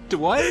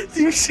 What?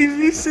 Do you see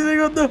me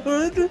sitting on the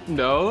hood?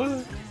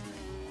 No.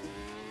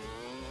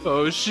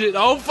 Oh shit.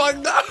 Oh fuck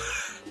no.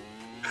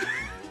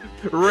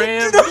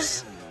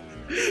 Ramps.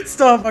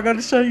 Stop, I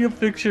gotta show you a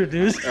picture,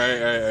 dude.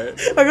 Alright.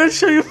 I gotta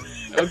show you...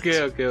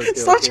 Okay.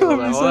 Stop showing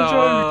me, Hold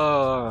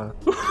on.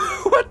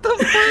 What the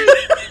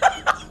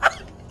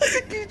fuck?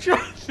 You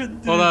dropping,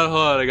 dude. Hold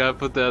on. I gotta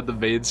put that on the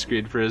main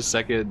screen for a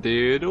second,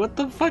 dude. What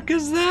the fuck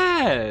is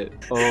that?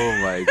 Oh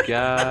my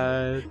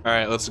god.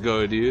 Alright, let's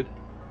go, dude.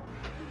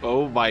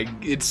 Oh my,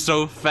 it's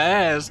so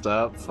fast.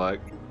 Oh, fuck.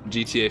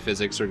 GTA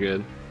physics are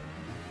good.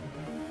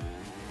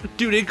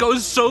 Dude, it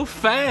goes so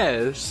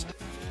fast.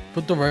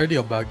 Put the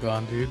radio back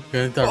on, dude.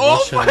 Get that Oh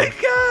Russian. my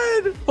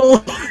god.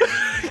 Oh.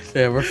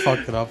 Yeah, we're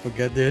fucking up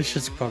again, dude. It's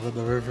just covering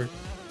the river.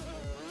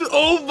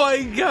 Oh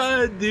my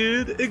god,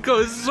 dude. It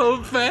goes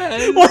so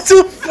fast. What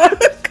the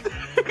fuck?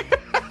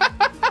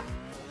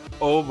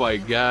 Oh my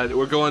god.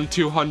 We're going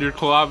 200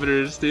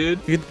 kilometers,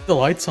 dude. Get the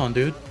lights on,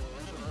 dude.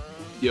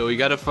 Yo, we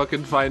gotta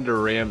fucking find a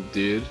ramp,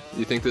 dude.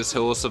 You think this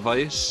hill will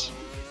suffice?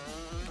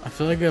 I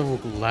feel like it will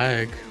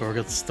lag or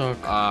get stuck.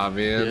 Ah,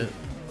 man. Yeah.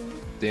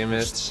 Damn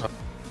it.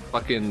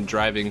 Fucking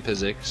driving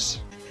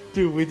physics.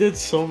 Dude, we did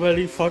so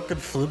many fucking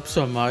flips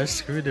on my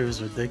screen, it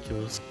was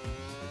ridiculous.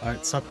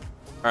 Alright, stop.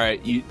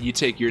 Alright, you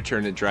take your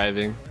turn at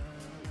driving.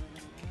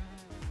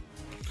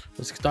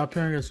 Let's stop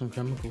here and get some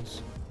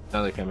chemicals.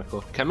 Another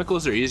chemical.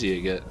 Chemicals are easy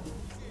to get.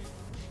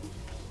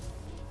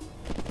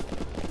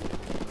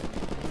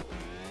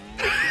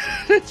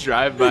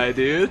 Drive by,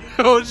 dude.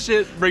 Oh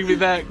shit, bring me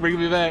back.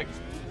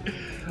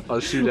 I'll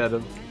shoot at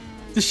him.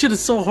 This shit is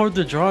so hard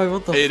to drive,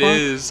 what the fuck? It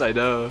is, I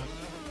know.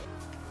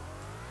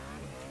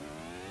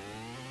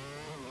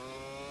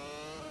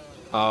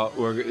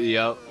 Oh,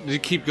 yeah.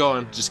 Just keep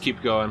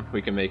going.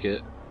 We can make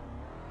it.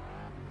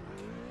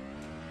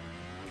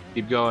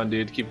 Keep going,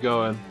 dude. Keep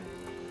going.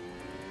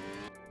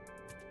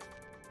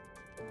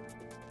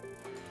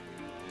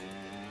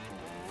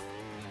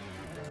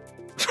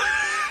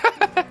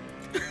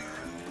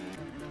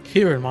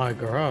 Here in my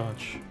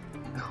garage.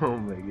 Oh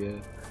my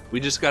god. We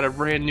just got a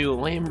brand new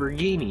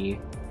Lamborghini.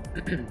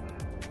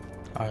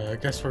 Alright, I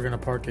guess we're gonna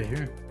park it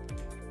here.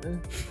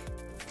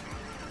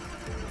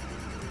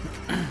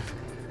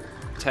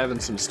 It's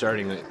having some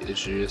starting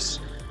issues.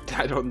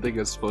 I don't think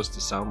it's supposed to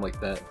sound like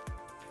that.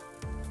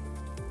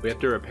 We have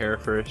to repair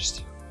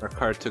first. Our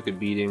car took a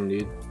beating,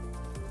 dude.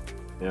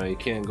 You know, you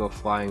can't go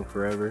flying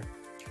forever.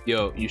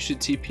 Yo, you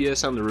should TP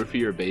us on the roof of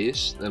your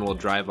base, then we'll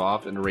drive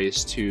off and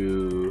race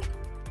to...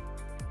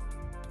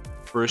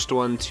 First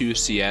one to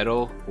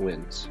Seattle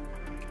wins.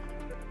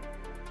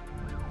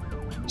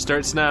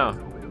 Starts now.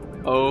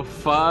 Oh,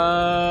 fuck.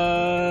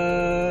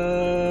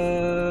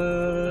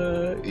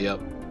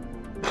 Yep.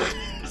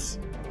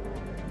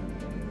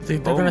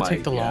 Think they're gonna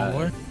take the long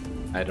way?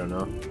 I don't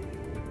know.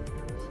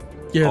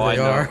 Yeah, they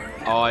are.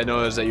 All I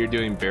know is that you're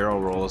doing barrel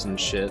rolls and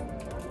shit.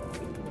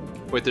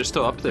 Wait, they're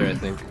still up there, I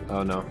think.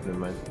 Oh no, never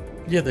mind.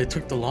 Yeah, they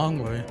took the long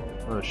way.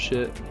 Oh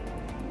shit.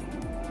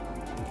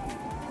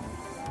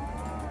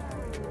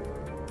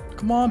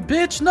 Come on,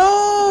 bitch,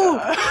 no!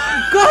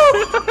 Go!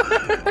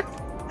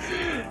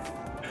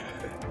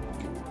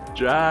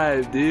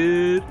 Drive,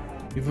 dude.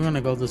 If we're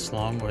gonna go this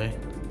long way,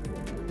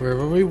 where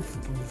were we,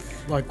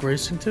 like,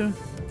 racing to?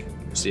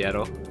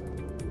 Seattle.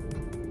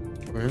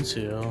 We're in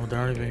Seattle. They're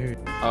not even here.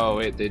 Oh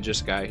wait, they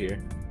just got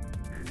here.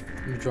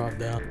 Let me drive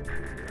down.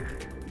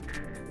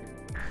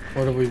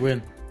 What do we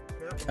win?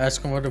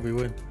 Ask them what do we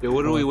win. Yo,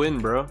 what do we win,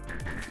 bro?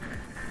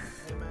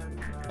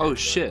 Oh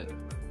shit.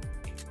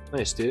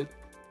 Nice, dude.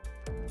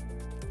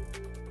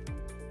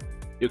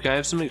 Yo, can I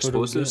have some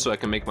explosives so I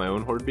can make my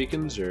own horde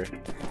beacons, or?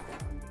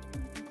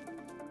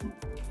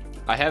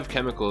 I have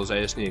chemicals, I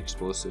just need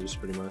explosives,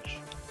 pretty much.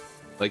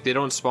 Like, they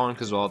don't spawn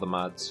because of all the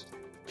mods.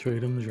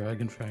 Trade them the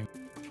dragon fang.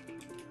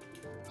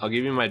 I'll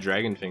give you my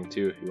dragon thing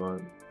too if you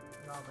want.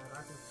 No, man, I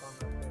can spawn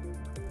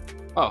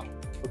that. Oh,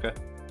 okay.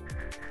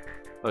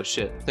 Oh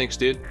shit, thanks,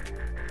 dude.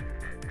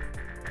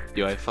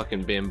 Yo, I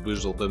fucking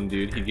bamboozled them,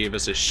 dude. He gave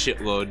us a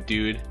shitload,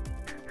 dude.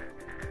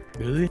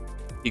 Really?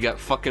 He got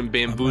fucking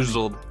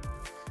bamboozled.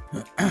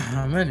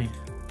 How many?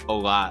 A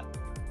lot.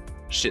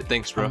 Shit,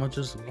 thanks, bro. How much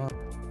is a lot?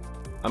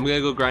 I'm gonna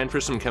go grind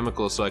for some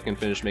chemicals so I can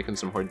finish making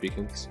some horde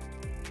beacons.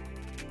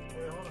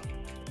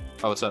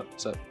 Oh, what's up?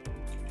 What's up?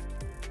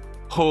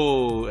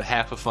 Oh,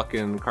 half a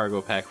fucking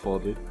cargo pack full,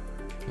 dude.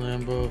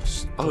 Lambo.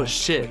 Oh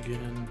shit.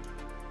 Again.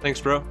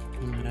 Thanks, bro.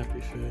 Happy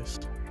face.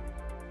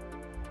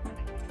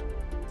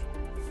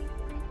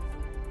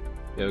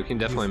 Yeah, we can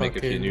definitely make a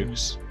few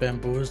nukes.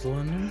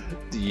 Bamboozling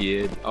you?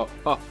 Yeah. Oh,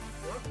 oh.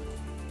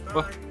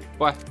 What?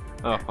 What?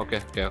 Oh, okay,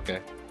 okay, okay.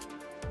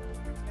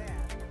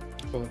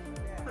 What?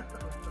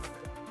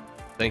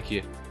 Thank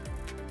you.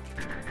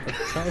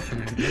 What's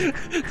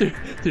happening?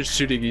 They're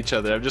shooting each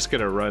other. I'm just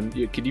gonna run.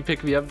 Can you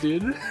pick me up,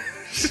 dude?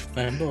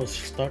 Lambo's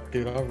stuck,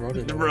 dude. I wrote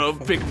it. Bro,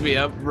 pick me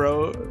up,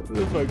 bro.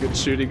 The fucking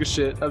shooting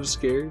shit. I'm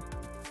scared.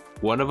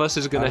 One of us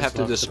is gonna have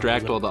to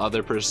distract while the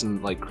other person,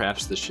 like,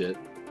 crafts the shit.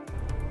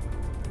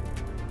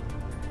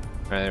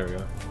 Alright, there we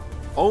go.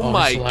 Oh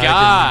my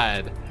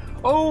god!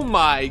 Oh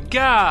my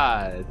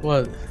god!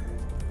 What?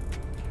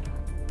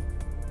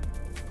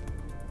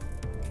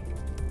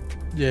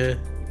 Yeah.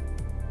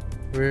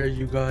 Where are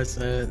you guys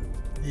at?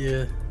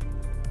 Yeah.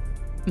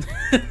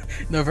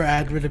 Never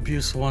admin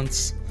abuse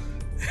once.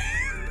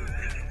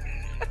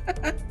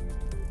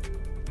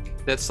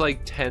 That's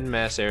like 10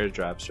 mass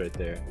airdrops right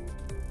there.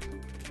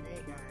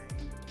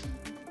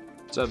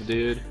 What's up,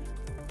 dude?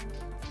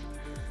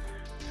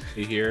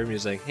 You hear him?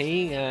 He's like,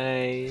 hey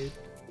guys.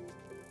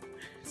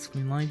 It's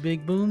me like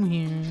Big Boom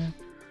here.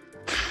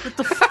 What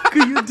the fuck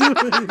are you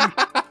doing?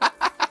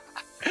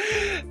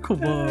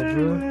 Come on,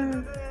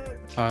 bro.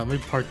 Alright, let me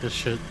park this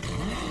shit.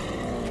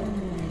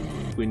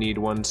 We need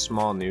one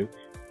small nuke.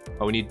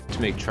 Oh, we need to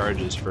make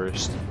charges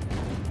first.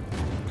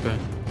 Okay.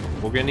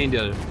 We're gonna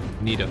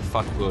need a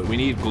fuckload. We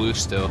need glue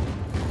still.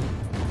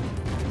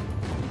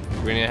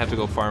 We're gonna have to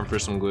go farm for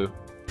some glue.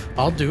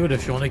 I'll do it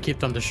if you want to keep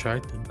them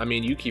distracted. I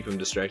mean, you keep them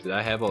distracted.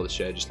 I have all the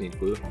shit. I just need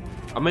glue.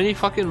 How many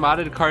fucking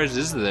modded cars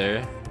is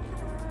there?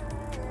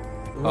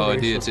 Oh,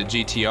 dude, it's a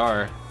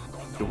GTR.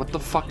 Dude, what the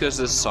fuck is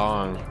this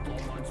song?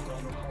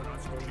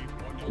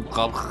 What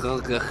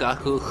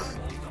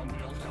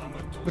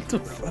the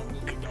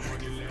fuck?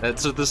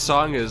 That's what the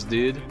song is,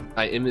 dude.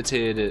 I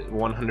imitated it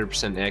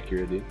 100%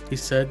 accurate, dude. He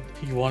said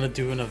he wanted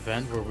to do an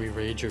event where we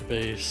raid your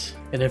base.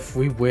 And if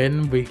we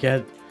win, we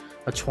get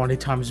a 20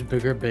 times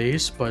bigger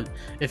base. But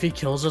if he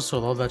kills us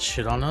with all that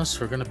shit on us,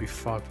 we're gonna be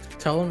fucked.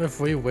 Tell him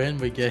if we win,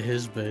 we get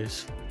his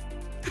base.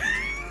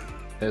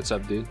 Hey, what's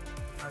up, dude?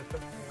 I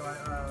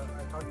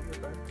talked to your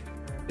friend.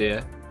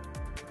 Yeah.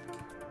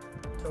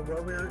 So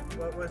what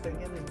we're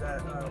thinking is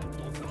that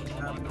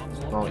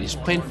Oh, he's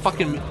playing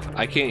fucking.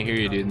 I can't hear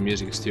you, dude. The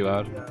music is too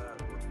loud.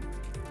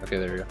 Okay,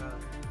 there we go.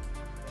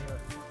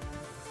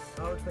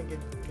 I was thinking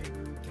maybe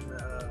we can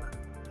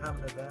have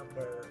an event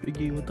where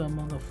Biggie with that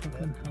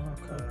motherfucking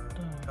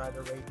helicopter. try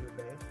to raid your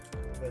base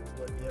with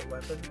legit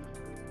weapons.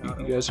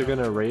 You guys are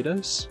gonna raid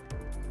us?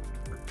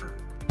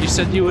 You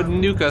said you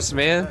wouldn't nuke us,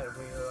 man.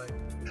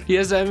 He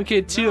has the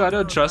MK2. I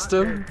don't trust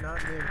him.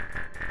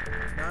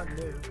 Not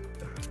new.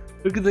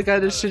 Look at the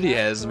kind of shit he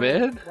has,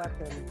 man.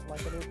 Weapon,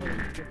 like anything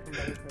different than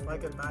anything.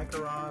 Like a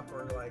Nikarov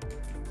or like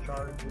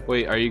charge.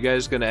 Wait, are you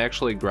guys gonna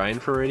actually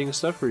grind for rating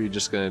stuff, or are you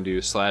just gonna do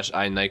 /I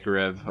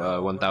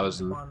Nikarev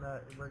 1000? We're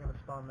gonna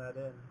spawn that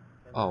in.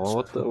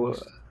 Oh,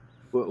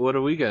 well, what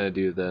are we gonna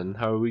do then?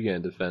 How are we gonna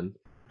defend?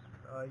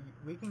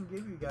 We can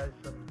give you guys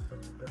some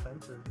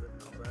defenses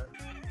and all that.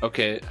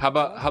 Okay, how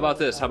about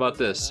this? How about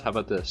this?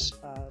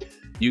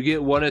 You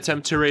get 1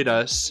 attempt to raid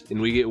us, and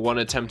we get 1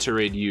 attempt to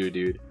raid you,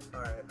 dude.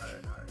 Alright.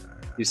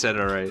 You said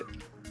alright.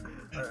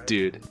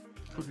 Dude,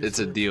 it's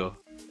a deal.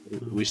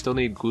 We still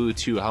need glue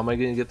too. How am I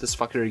gonna get this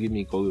fucker to give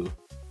me glue?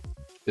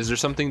 Is there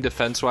something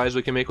defense-wise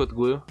we can make with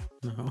glue?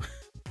 No.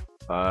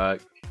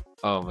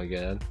 Oh my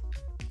god.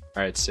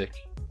 Alright, sick.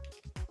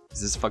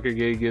 Is this fucker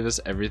gonna give us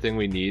everything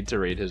we need to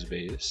raid his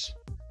base?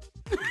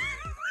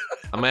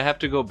 I might have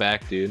to go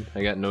back, dude.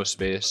 I got no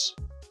space.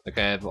 Like,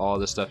 I have all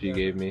the stuff you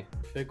gave me.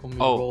 When we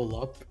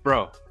roll up.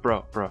 Bro.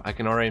 I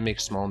can already make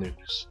small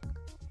nukes.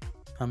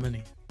 How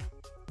many?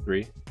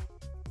 3.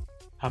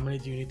 How many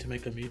do you need to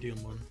make a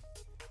medium one?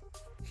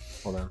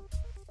 Hold on.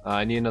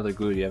 I need another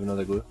glue. Do you have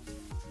another glue?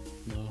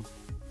 No.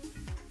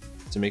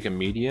 To make a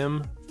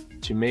medium?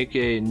 To make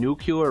a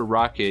nuclear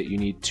rocket, you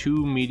need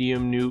 2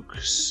 medium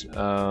nukes,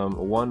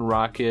 1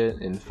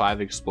 rocket, and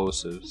 5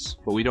 explosives.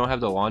 But we don't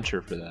have the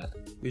launcher for that.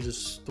 We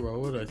just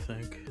throw it, I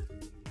think.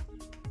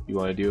 You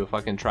want to do a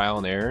fucking trial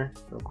and error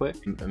real quick?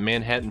 A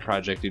Manhattan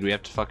Project, dude. We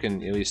have to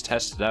fucking at least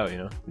test it out, you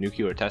know?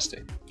 Nuclear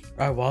testing.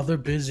 Alright, while they're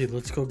busy,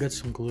 let's go get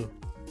some glue.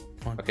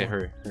 Come on, Okay, come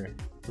on. hurry.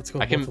 Let's go.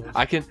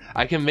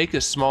 I can make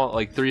a small,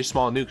 like 3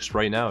 small nukes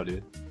right now,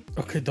 dude.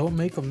 Okay, don't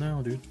make them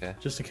now, dude. Okay.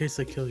 Just in case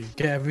they kill you.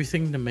 Get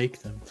everything to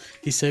make them.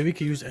 He said we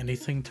could use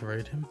anything to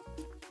raid him.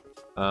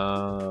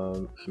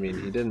 I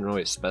mean, he didn't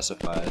really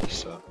specify,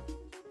 so.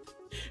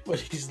 But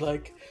he's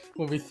like,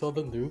 when we throw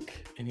the nuke,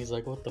 and he's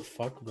like, what the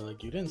fuck? We're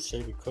like, you didn't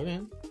say we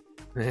couldn't.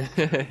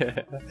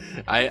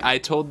 I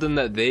told them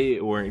that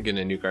they weren't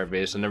gonna nuke our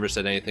base. I never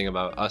said anything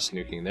about us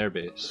nuking their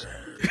base.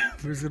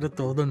 We're just gonna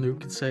throw the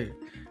nuke and say,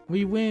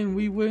 we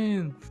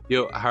win.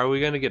 Yo, how are we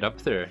gonna get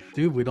up there?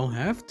 Dude, we don't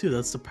have to.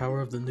 That's the power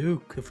of the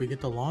nuke. If we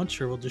get the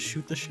launcher, we'll just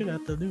shoot the shit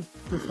at the nuke.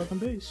 The fucking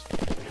base.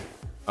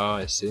 Oh,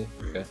 I see.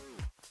 Okay.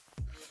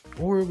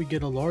 Or we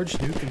get a large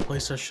nuke and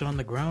place that shit on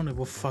the ground and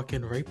we'll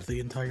fucking rape the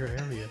entire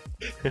area.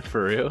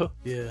 For real?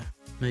 Yeah.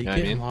 Make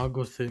it and log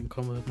with it and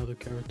come with another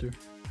character.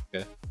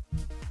 Okay.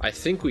 I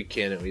think we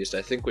can at least.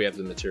 I think we have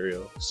the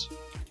materials.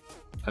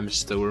 I'm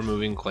still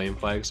removing claim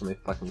flags. How many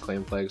fucking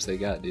claim flags they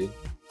got, dude?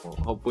 Well,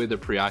 hopefully they're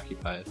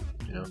preoccupied,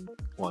 you know?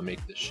 Want to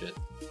make this shit.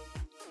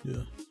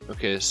 Yeah.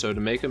 Okay, so to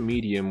make a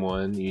medium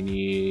one, you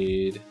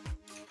need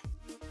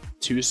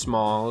 2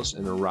 smalls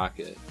and a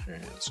rocket.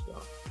 Alright, let's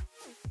go.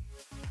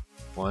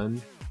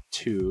 1,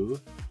 2,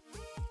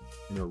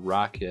 and a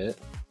rocket.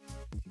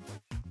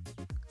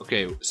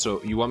 Okay,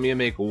 so you want me to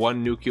make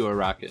 1 nuclear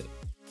rocket?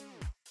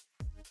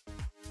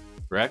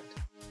 Correct?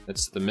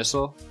 That's the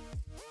missile?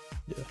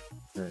 Yeah.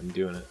 Alright, I'm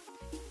doing it.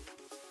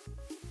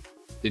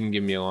 Didn't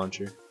give me a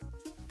launcher.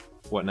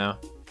 What now?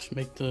 Just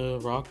make the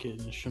rocket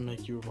and it should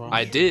make you a launcher.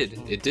 I did!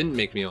 It didn't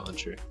make me a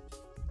launcher.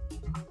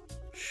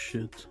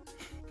 Shit.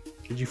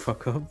 Did you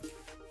fuck up?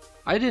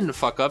 I didn't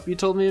fuck up, you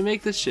told me to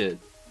make this shit.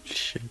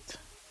 Shit.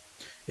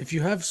 If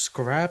you have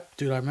scrap,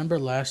 dude, I remember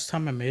last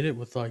time I made it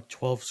with like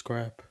 12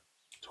 scrap.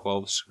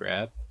 12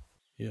 scrap?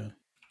 Yeah.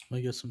 Let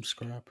me get some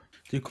scrap.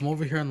 Dude, come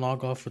over here and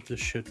log off with this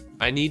shit.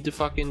 I need to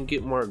fucking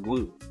get more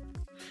glue.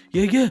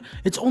 Yeah.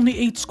 It's only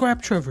 8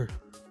 scrap, Trevor.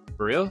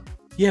 For real?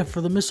 Yeah,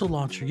 for the missile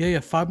launcher. Yeah.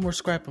 5 more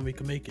scrap and we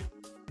can make it.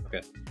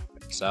 Okay.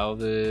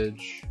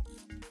 Salvage.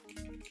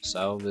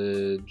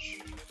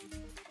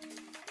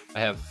 I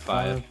have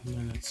 5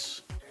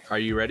 minutes. Are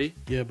you ready?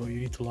 Yeah, but you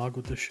need to log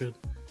with this shit.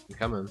 I'm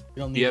coming.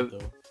 You don't need it,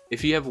 though.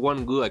 If you have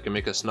 1 glue, I can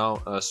make a small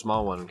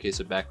one in case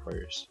it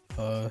backfires.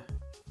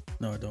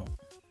 No, I don't.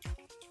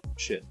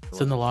 Shit. It's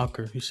in the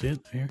locker. You see it?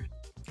 Here.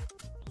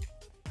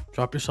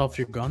 Drop yourself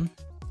your gun.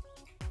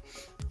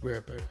 Be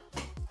right back.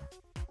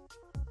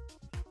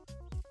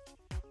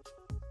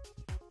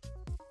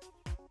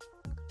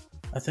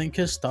 I think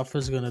his stuff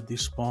is gonna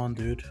despawn,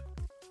 dude.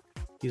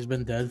 He's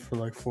been dead for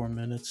like 4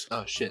 minutes.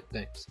 Oh shit,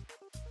 thanks.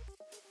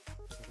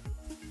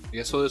 I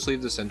guess we'll just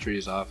leave the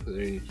sentries off because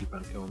they're gonna keep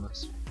on killing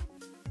us.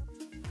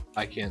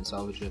 I can't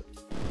salvage it.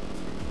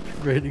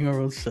 Raiding our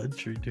own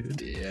sentry,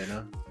 dude. Yeah, I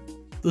know.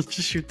 Let's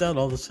just shoot down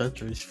all the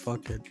sentries.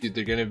 Fuck it. Dude,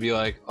 they're gonna be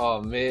like,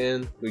 oh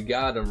man, we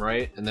got him,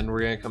 right? And then we're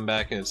gonna come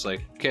back and it's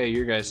like, okay,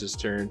 your guys'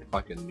 turn.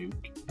 Fucking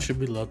nuke. Should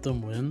we let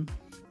them win?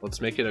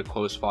 Let's make it a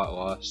close fought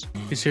loss.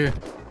 He's here.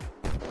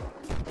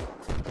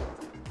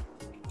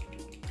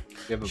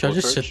 You have a Should I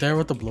just blowtorch? sit there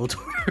with the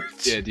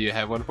blowtorch? Yeah, do you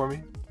have one for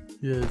me?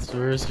 Yeah,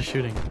 where is the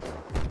shooting?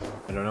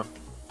 I don't know.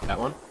 That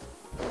one?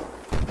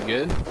 You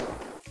good?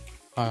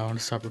 I want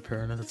to stop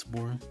repairing it. That's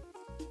boring.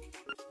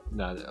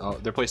 No,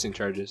 they're placing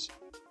charges.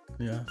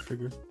 Yeah, I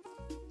figured.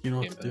 You know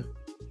what to do.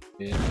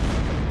 Yeah.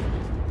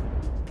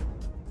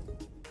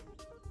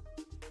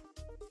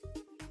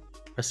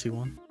 I see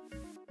one.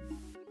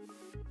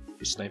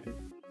 You sniping?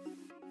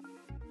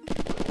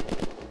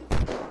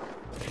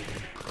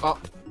 Oh.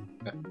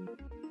 Okay.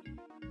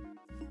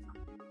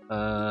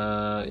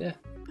 Yeah.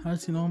 How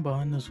does he know I'm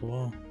behind this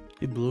wall?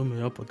 He blew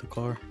me up with the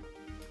car.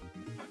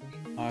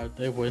 Alright,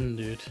 they win,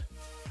 dude.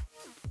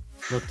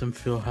 Let them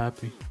feel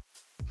happy.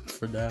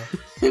 For now.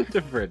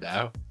 For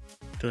now.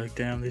 They're like,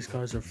 damn, these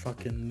guys are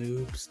fucking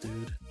noobs,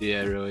 dude.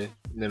 Yeah, really.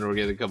 And then we're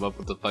gonna come up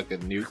with a fucking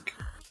nuke.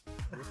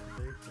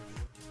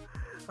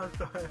 I'm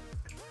sorry.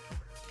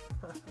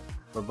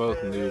 We're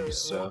both Hey, noobs, we'll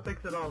so.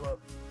 fix it all up.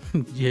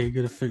 Yeah, you're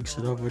gonna fix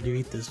it up when you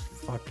eat this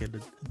fucking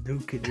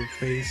nuke in your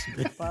face,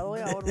 man. By the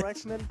way, I would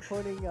recommend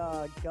putting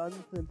guns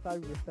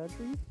inside of your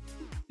sentries.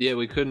 Yeah,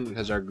 we couldn't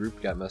because our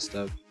group got messed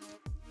up.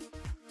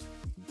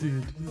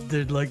 Dude,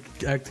 they're like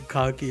acting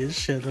cocky as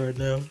shit right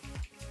now.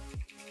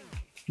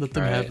 Let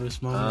them have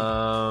this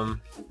moment.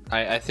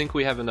 I think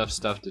we have enough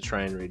stuff to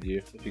try and raid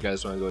you if you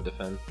guys want to go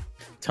defend.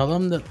 Tell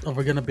them that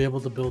we're gonna be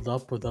able to build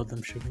up without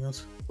them shooting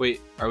us.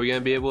 Wait, are we gonna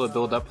be able to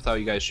build up without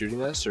you guys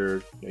shooting us,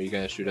 or are you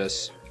gonna shoot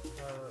us?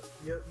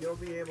 You'll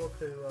be able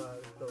to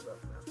build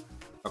up now.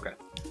 Okay.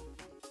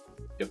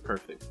 Yeah,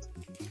 perfect.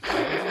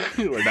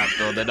 We're not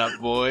building up,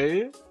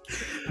 boy.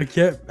 I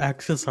can't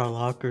access our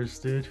lockers,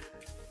 dude.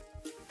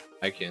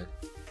 I can.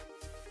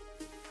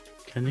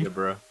 Can Yeah, you?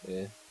 bro.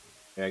 Yeah.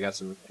 Yeah, I got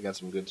some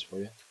goods for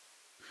you.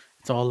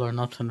 It's all or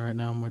nothing right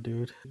now, my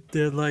dude.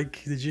 They're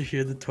like, did you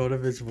hear the tone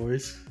of his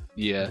voice?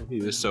 Yeah, he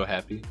was so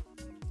happy.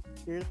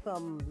 Here's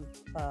some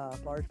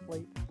large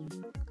plates.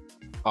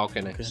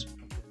 Okay, nice.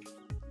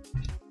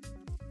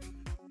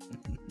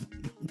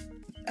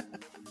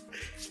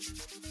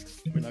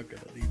 We're not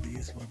gonna need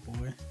these, my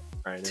boy.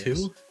 Alright, nice.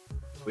 2?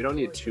 We don't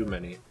need too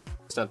many.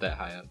 It's not that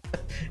high up.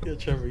 Yeah,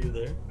 Trevor, you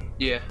there?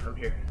 Yeah, I'm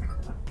here.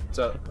 What's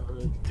up?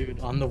 Dude,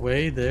 on the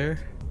way there.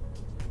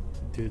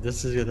 Dude,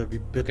 this is gonna be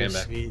Okay, I'm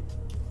back. bittersweet.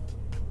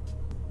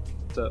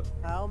 What's up?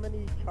 How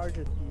many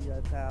charges do you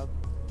guys have?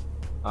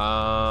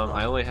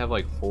 I only have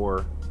like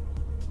 4.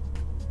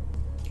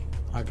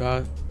 I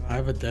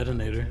have a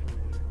detonator.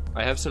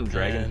 I have some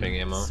dragon and fang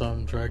ammo.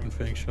 Some dragon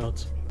fang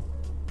shots.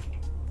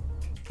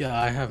 Yeah,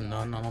 I have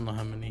none. I don't know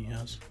how many he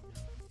has.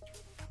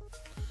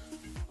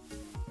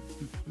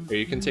 Here,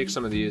 you can take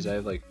some of these. I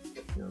have like,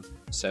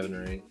 7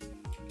 or 8.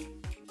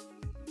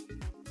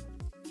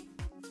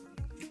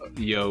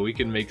 Yo, we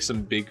can make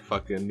some big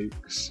fucking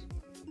nukes.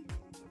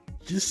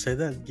 Did you just say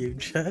that in game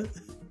chat?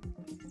 Did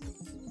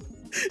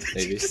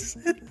Maybe. you just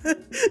say that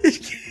in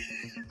game-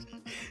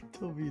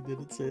 Tell me you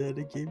didn't say that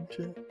in game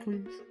chat,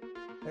 please.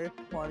 There's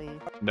 20.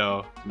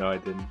 No, I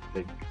didn't.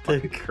 Thank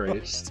Thank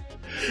Christ.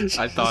 Jesus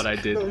I thought I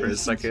did for a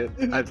Christ.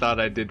 second. I thought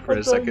I did for I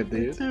a thought second, you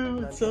did dude. too.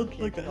 It Then sounds take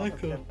like an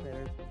off the echo.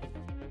 detonators.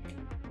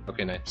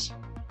 Okay, nice.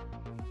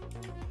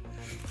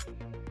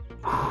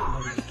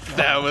 Like,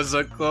 That was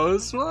a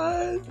close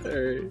one.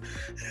 Alright.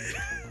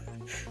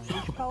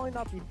 You should probably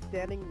not be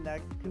standing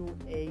next to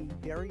a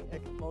very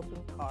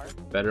explosive car.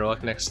 Better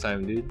luck next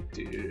time, dude.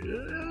 Dude,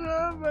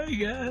 oh my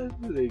god.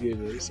 They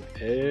gave us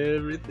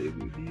everything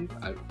we need.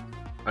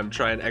 I'm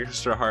trying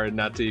extra hard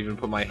not to even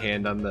put my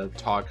hand on the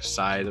talk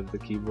side of the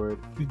keyboard.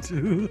 Me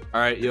too.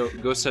 Alright, yo,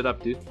 go set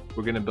up, dude.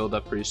 We're gonna build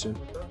up pretty soon.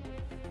 What's up?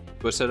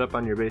 Go set up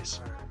on your base.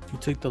 You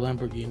took the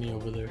Lamborghini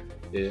over there.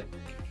 Yeah.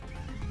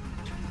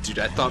 Dude,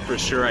 I thought for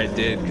sure I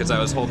did because I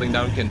was holding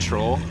down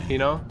control, you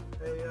know?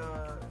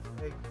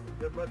 Hey,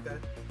 good luck, guys.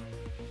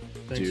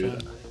 Thanks,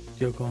 Dude. man.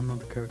 Yo, go on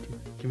another character.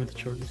 Give me the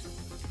charges.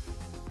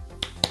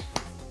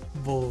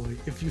 Boy,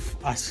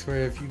 I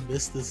swear, if you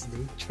miss this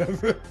nuke,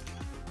 Trevor.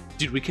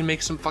 Dude, we can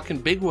make some fucking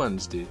big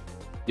ones, dude.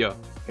 Yo,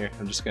 here,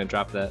 I'm just gonna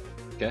drop that,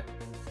 okay?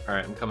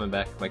 Alright, I'm coming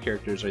back. My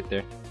character's right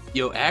there.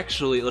 Yo,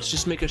 actually, let's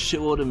just make a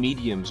shitload of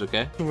mediums,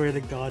 okay? Swear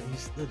to God,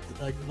 he's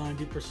like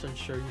 90%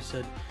 sure you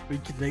said we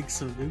could make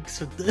some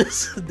nukes with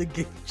this in the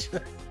game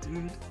chat,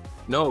 dude.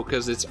 No,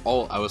 because it's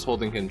alt. I was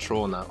holding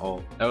control, not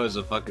alt. That was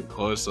a fucking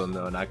close one,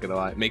 though, not gonna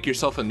lie. Make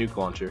yourself a nuke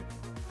launcher.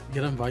 I'm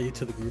gonna invite you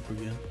to the group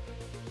again.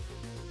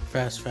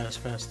 Fast.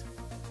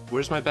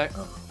 Where's my back?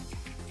 Oh.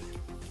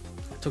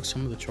 I took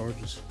some of the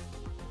charges.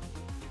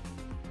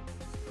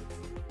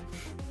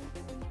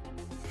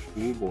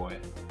 Ooh, boy.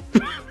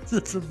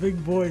 That's a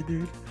big boy,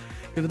 dude.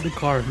 Get in the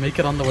car. Make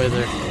it on the way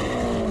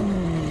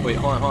there. Wait,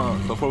 hold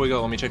on. Before we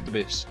go, let me check the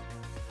base.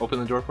 Open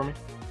the door for me.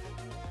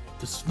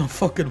 There's no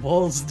fucking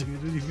walls,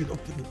 dude. Don't even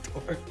open the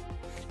door.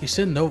 He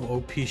said no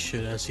OP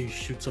shit as he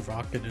shoots a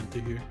rocket into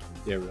here.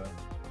 Yeah, bro.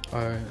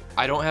 Alright.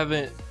 I don't have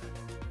it.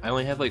 I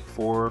only have like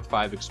 4 or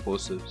 5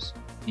 explosives.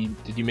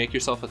 Did you make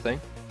yourself a thing?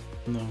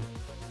 No.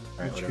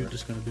 Alright, You're whatever.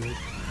 just gonna do it.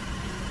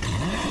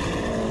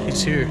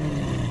 He's here.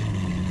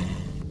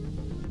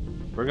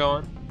 We're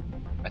going.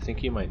 I think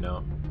he might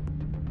know.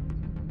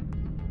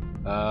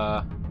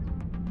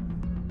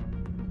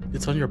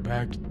 It's on your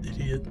back,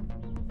 idiot.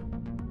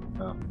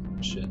 Oh,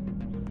 shit.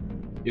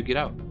 You get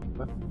out.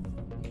 What?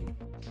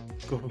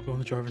 Go in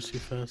the driver's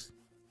seat fast.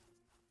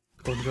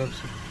 Go in the driver's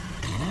seat.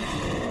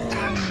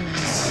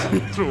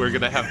 We're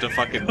gonna have to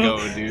fucking go,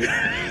 dude.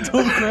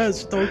 Don't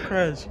crash.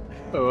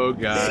 Oh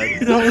god.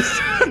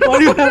 Why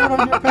do you have it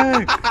on your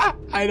back?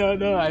 I don't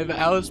know. I have an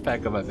Alice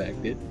pack on my back,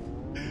 dude.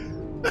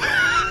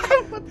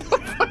 What the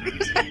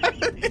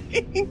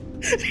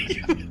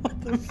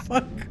What the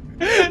fuck?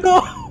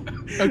 No!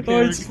 Okay,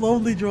 Alright,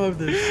 slowly drive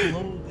this.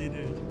 Slowly,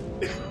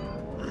 dude.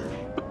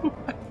 Oh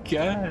my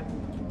god.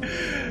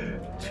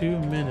 2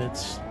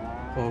 minutes.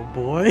 Oh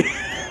boy.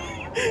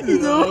 He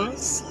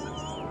knows.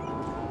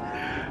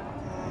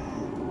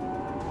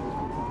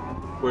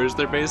 Where's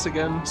their base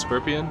again?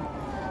 Scorpion?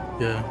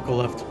 Yeah, go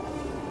left.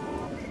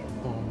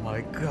 Oh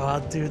my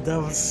god, dude, that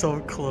was so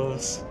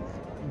close.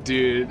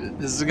 Dude,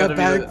 this is That gonna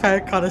be.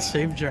 backpack kind of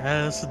saved your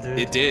ass, dude.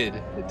 It did.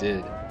 It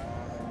did.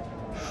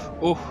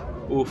 Oof.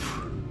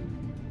 Oof.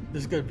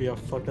 This is gonna be a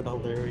fucking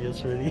hilarious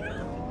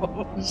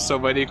video. So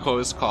many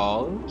close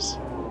calls.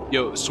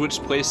 Yo, switch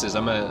places.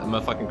 I'm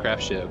a fucking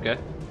craft shit, okay?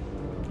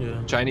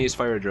 Yeah. Chinese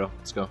fire drill.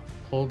 Let's go.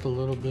 Hold a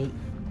little bit.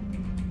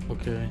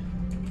 Okay.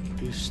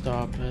 You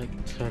stop at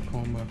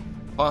Tacoma.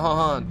 Hold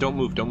on. Don't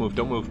move. Don't move.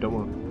 Don't move. Don't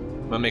move.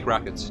 I'm gonna make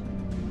rockets.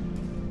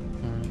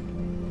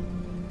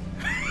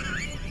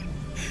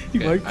 You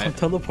Okay, might come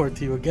teleport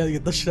to you again.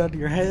 Get the shit out of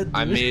your head.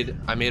 Dude.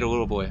 I made a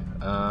little boy.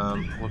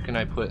 What can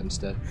I put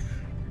instead?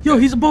 Yo,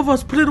 he's above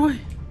us. Put it away.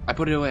 I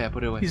put it away. I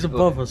put it away. He's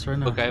above us right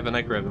now. Look, I have a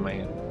night grab in my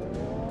hand.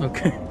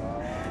 Okay.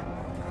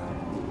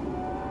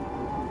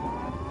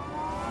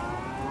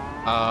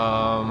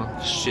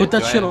 Shit. Put that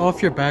do I shit have-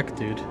 off your back,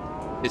 dude.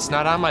 It's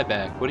not on my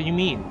back. What do you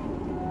mean?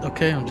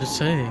 Okay, I'm just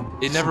saying.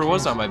 It never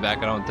was on my back.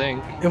 I don't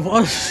think. It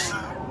was.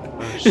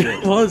 Oh shit.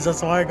 It was.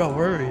 That's why I got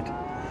worried.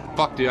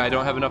 Fuck, dude. I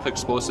don't have enough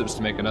explosives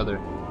to make another.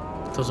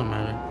 Doesn't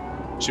matter.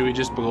 Should we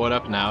just blow it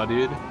up now,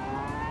 dude?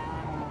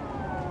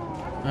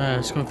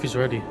 Let's go if he's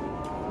ready.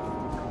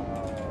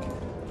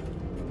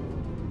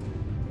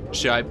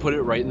 Should I put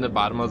it right in the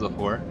bottom of the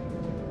floor?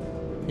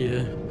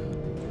 Yeah.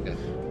 Okay.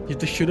 You have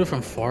to shoot it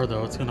from far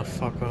though. It's gonna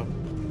fuck up.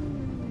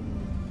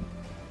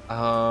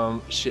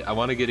 Shit. I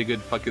want to get a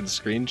good fucking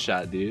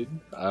screenshot, dude.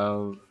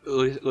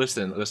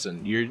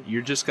 Listen.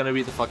 You're just gonna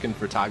be the fucking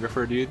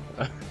photographer, dude.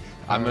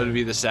 I'm gonna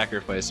be the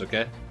sacrifice,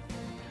 okay?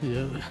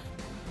 Yeah.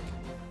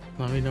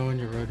 Let me know when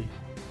you're ready.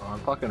 I'm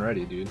fucking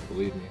ready, dude.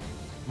 Believe me.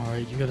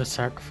 Alright, you gotta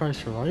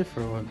sacrifice your life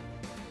or what?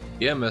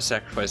 Yeah, I'm gonna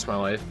sacrifice my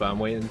life, but I'm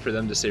waiting for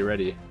them to say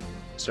ready.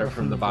 Start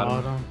from the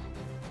bottom.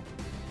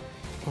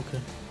 Okay.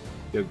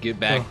 Yo, get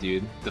back, Go.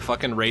 dude. The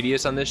fucking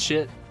radius on this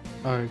shit.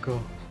 Alright,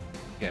 go.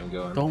 Okay, I'm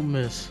going. Don't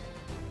miss.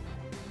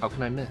 How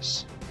can I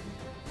miss?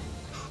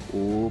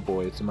 Oh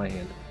boy, it's in my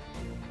hand.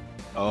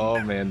 Oh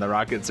man, the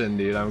rocket's in,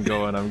 dude. I'm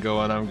going.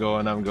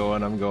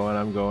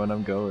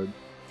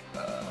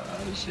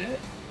 Shit.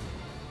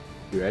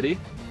 You ready?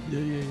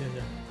 Yeah.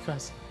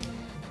 Fast.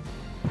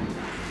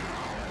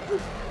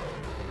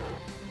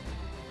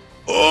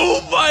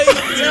 Oh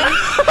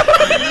my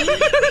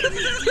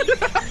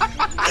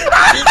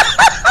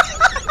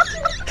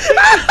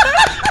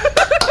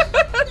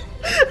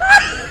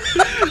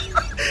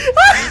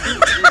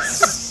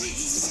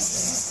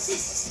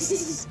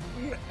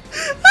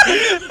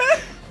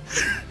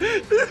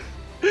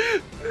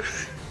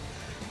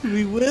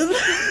We win?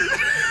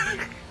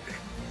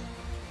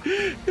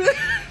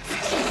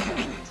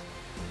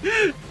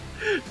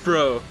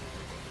 Bro,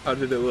 how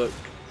did it look?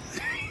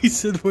 He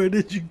said, where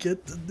did you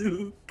get the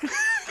nuke?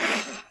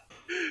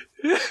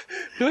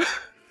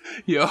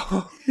 Yo.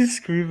 He's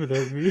screaming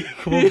at me.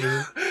 Come on,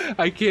 man.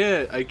 I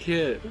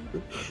can't.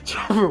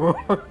 Trevor, where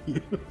are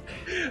you?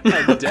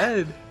 I'm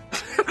dead.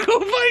 Oh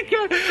my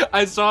god.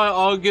 I saw it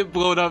all get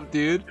blown up,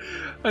 dude.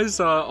 I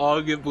saw it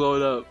all get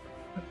blown up.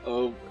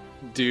 Oh,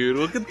 dude,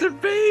 look at their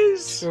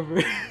base. Trevor,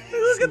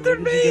 Look at their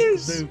where did you get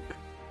base. the nuke?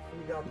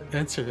 We got the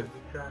Answer it.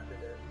 we crafted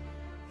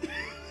it.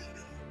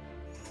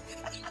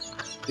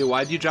 Dude,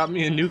 why'd you drop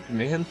me a nuke,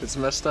 man? It's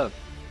messed up.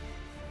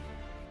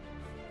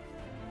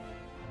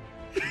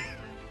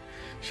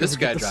 This Trevor, guy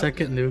get the dropped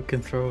second nuke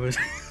and throw it.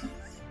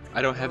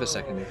 I don't have a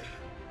second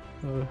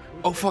nuke. Uh,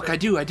 Oh fuck, I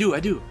do.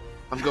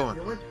 I'm going.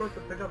 You weren't supposed to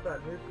pick up that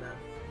nuke, man.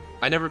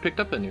 I never picked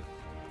up a nuke.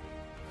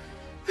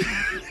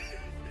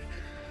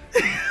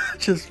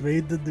 just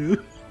made the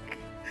nuke.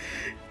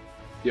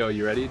 Yo,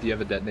 you ready? Do you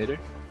have a detonator?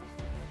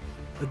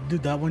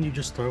 Dude, that one you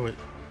just throw it.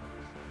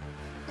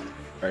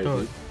 Alright, Throw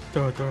dude. it.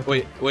 Throw it. Throw it.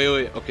 Wait.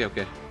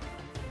 Okay.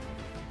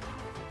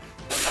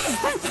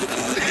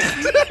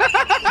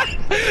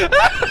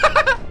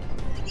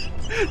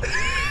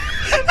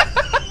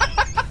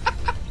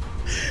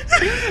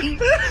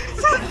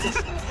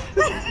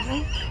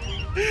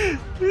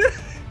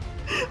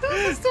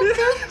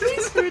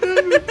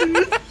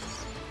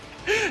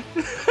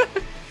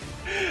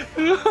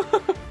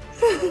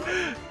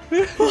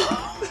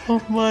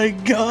 Oh my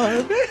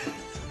god.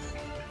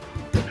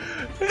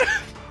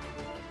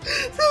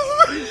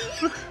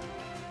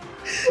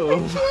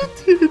 Oh,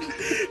 Dude,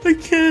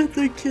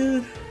 I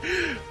can't.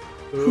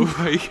 oh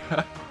my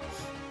god.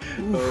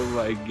 Oh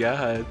my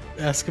god.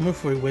 Ask him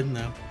if we win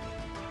now.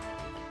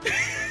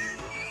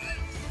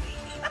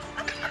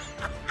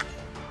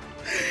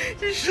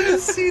 You should have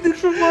seen it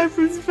from my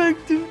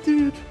perspective,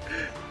 dude.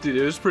 Dude,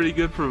 it was pretty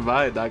good from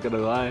mine, not gonna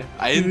lie.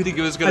 I didn't think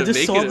it was gonna I just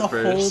make saw it the at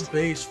first. whole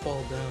base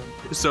fall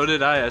down. So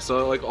did I. I saw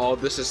it like all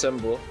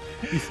disassemble.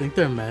 You think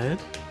they're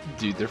mad?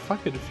 Dude, they're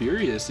fucking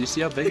furious. You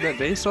see how big that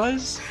base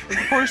was? Of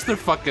course they're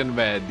fucking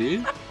mad,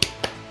 dude.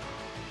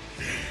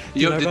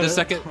 Yo, Dude,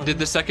 did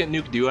the second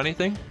nuke do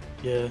anything?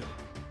 Yeah.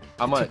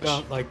 How much? Took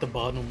out like the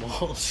bottom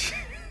walls.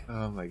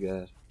 Oh my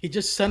god. He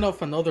just sent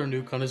off another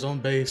nuke on his own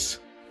base.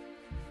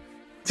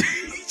 He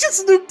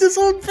just nuked his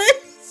own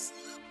base.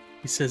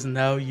 He says,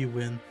 "Now you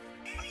win."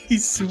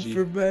 He's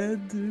super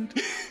mad, dude.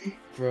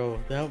 Bro,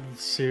 that was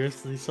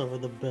seriously some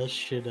of the best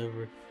shit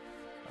ever.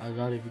 I'm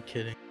not even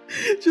kidding.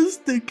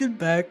 Just thinking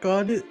back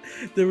on it,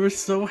 they were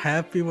so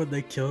happy when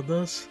they killed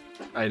us.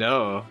 I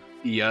know.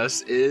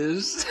 Yes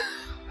is.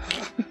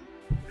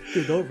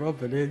 Dude, don't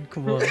rub it in.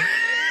 Come on.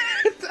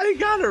 I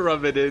gotta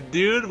rub it in,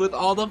 dude. With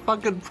all the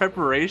fucking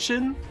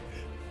preparation.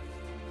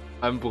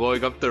 I'm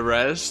blowing up the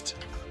rest.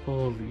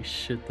 Holy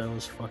shit, that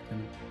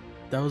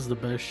was the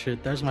best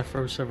shit. That was my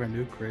first ever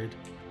nuke raid.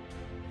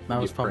 That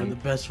was probably the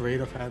best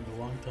raid I've had in a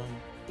long time.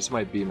 This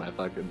might be my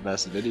fucking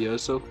best video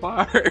so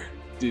far.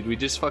 Dude, we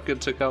just fucking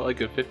took out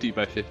like a 50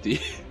 by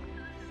 50.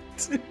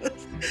 Dude,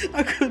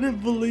 I couldn't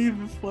believe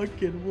it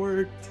fucking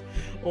worked.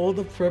 All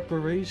the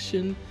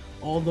preparation,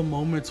 all the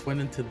moments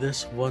went into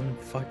this one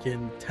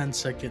fucking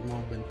 10-second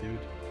moment, dude.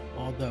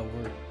 All that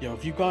work. Yo,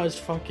 if you guys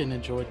fucking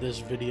enjoyed this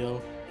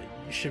video,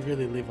 you should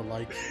really leave a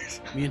like.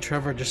 Me and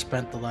Trevor just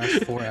spent the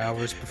last 4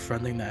 hours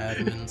befriending the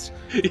admins.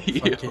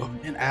 Fucking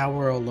an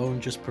hour alone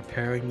just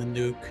preparing the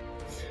nuke.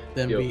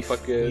 Then we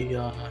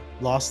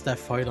lost that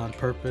fight on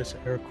purpose,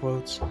 air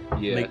quotes.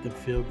 Yeah. Make them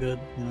feel good,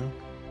 you know?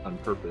 On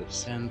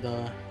purpose. And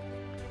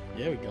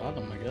yeah, we got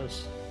him, I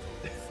guess.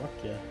 Fuck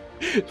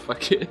yeah.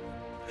 Fuck it.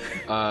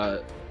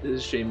 This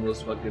is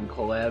shameless fucking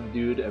collab,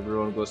 dude.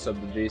 Everyone go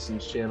sub to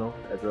Jason's channel.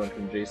 Everyone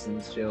from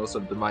Jason's channel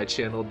sub to my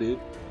channel, dude.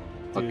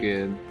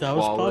 Fucking that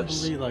was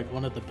flawless. probably like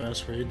one of the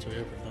best raids we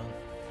ever done.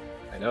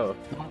 I know.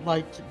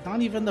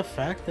 Not even the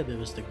fact that it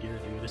was the gear,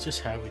 dude. It's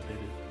just how we did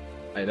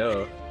it. I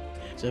know.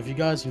 So if you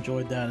guys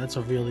enjoyed that, that's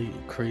a really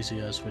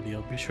crazy ass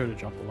video. Be sure to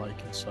drop a like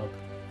and sub.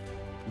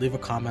 Leave a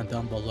comment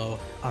down below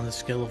on a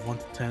scale of 1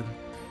 to 10.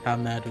 How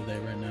mad are they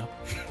right now?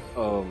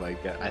 Oh my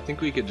god. I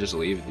think we could just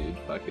leave, dude.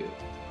 Fuck it.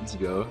 Let's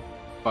go.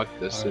 Fuck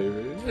this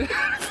server.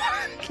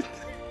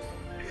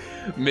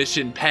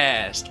 Mission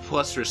passed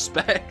plus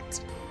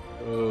respect.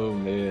 Oh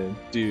man,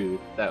 dude,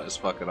 that was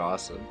fucking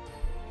awesome.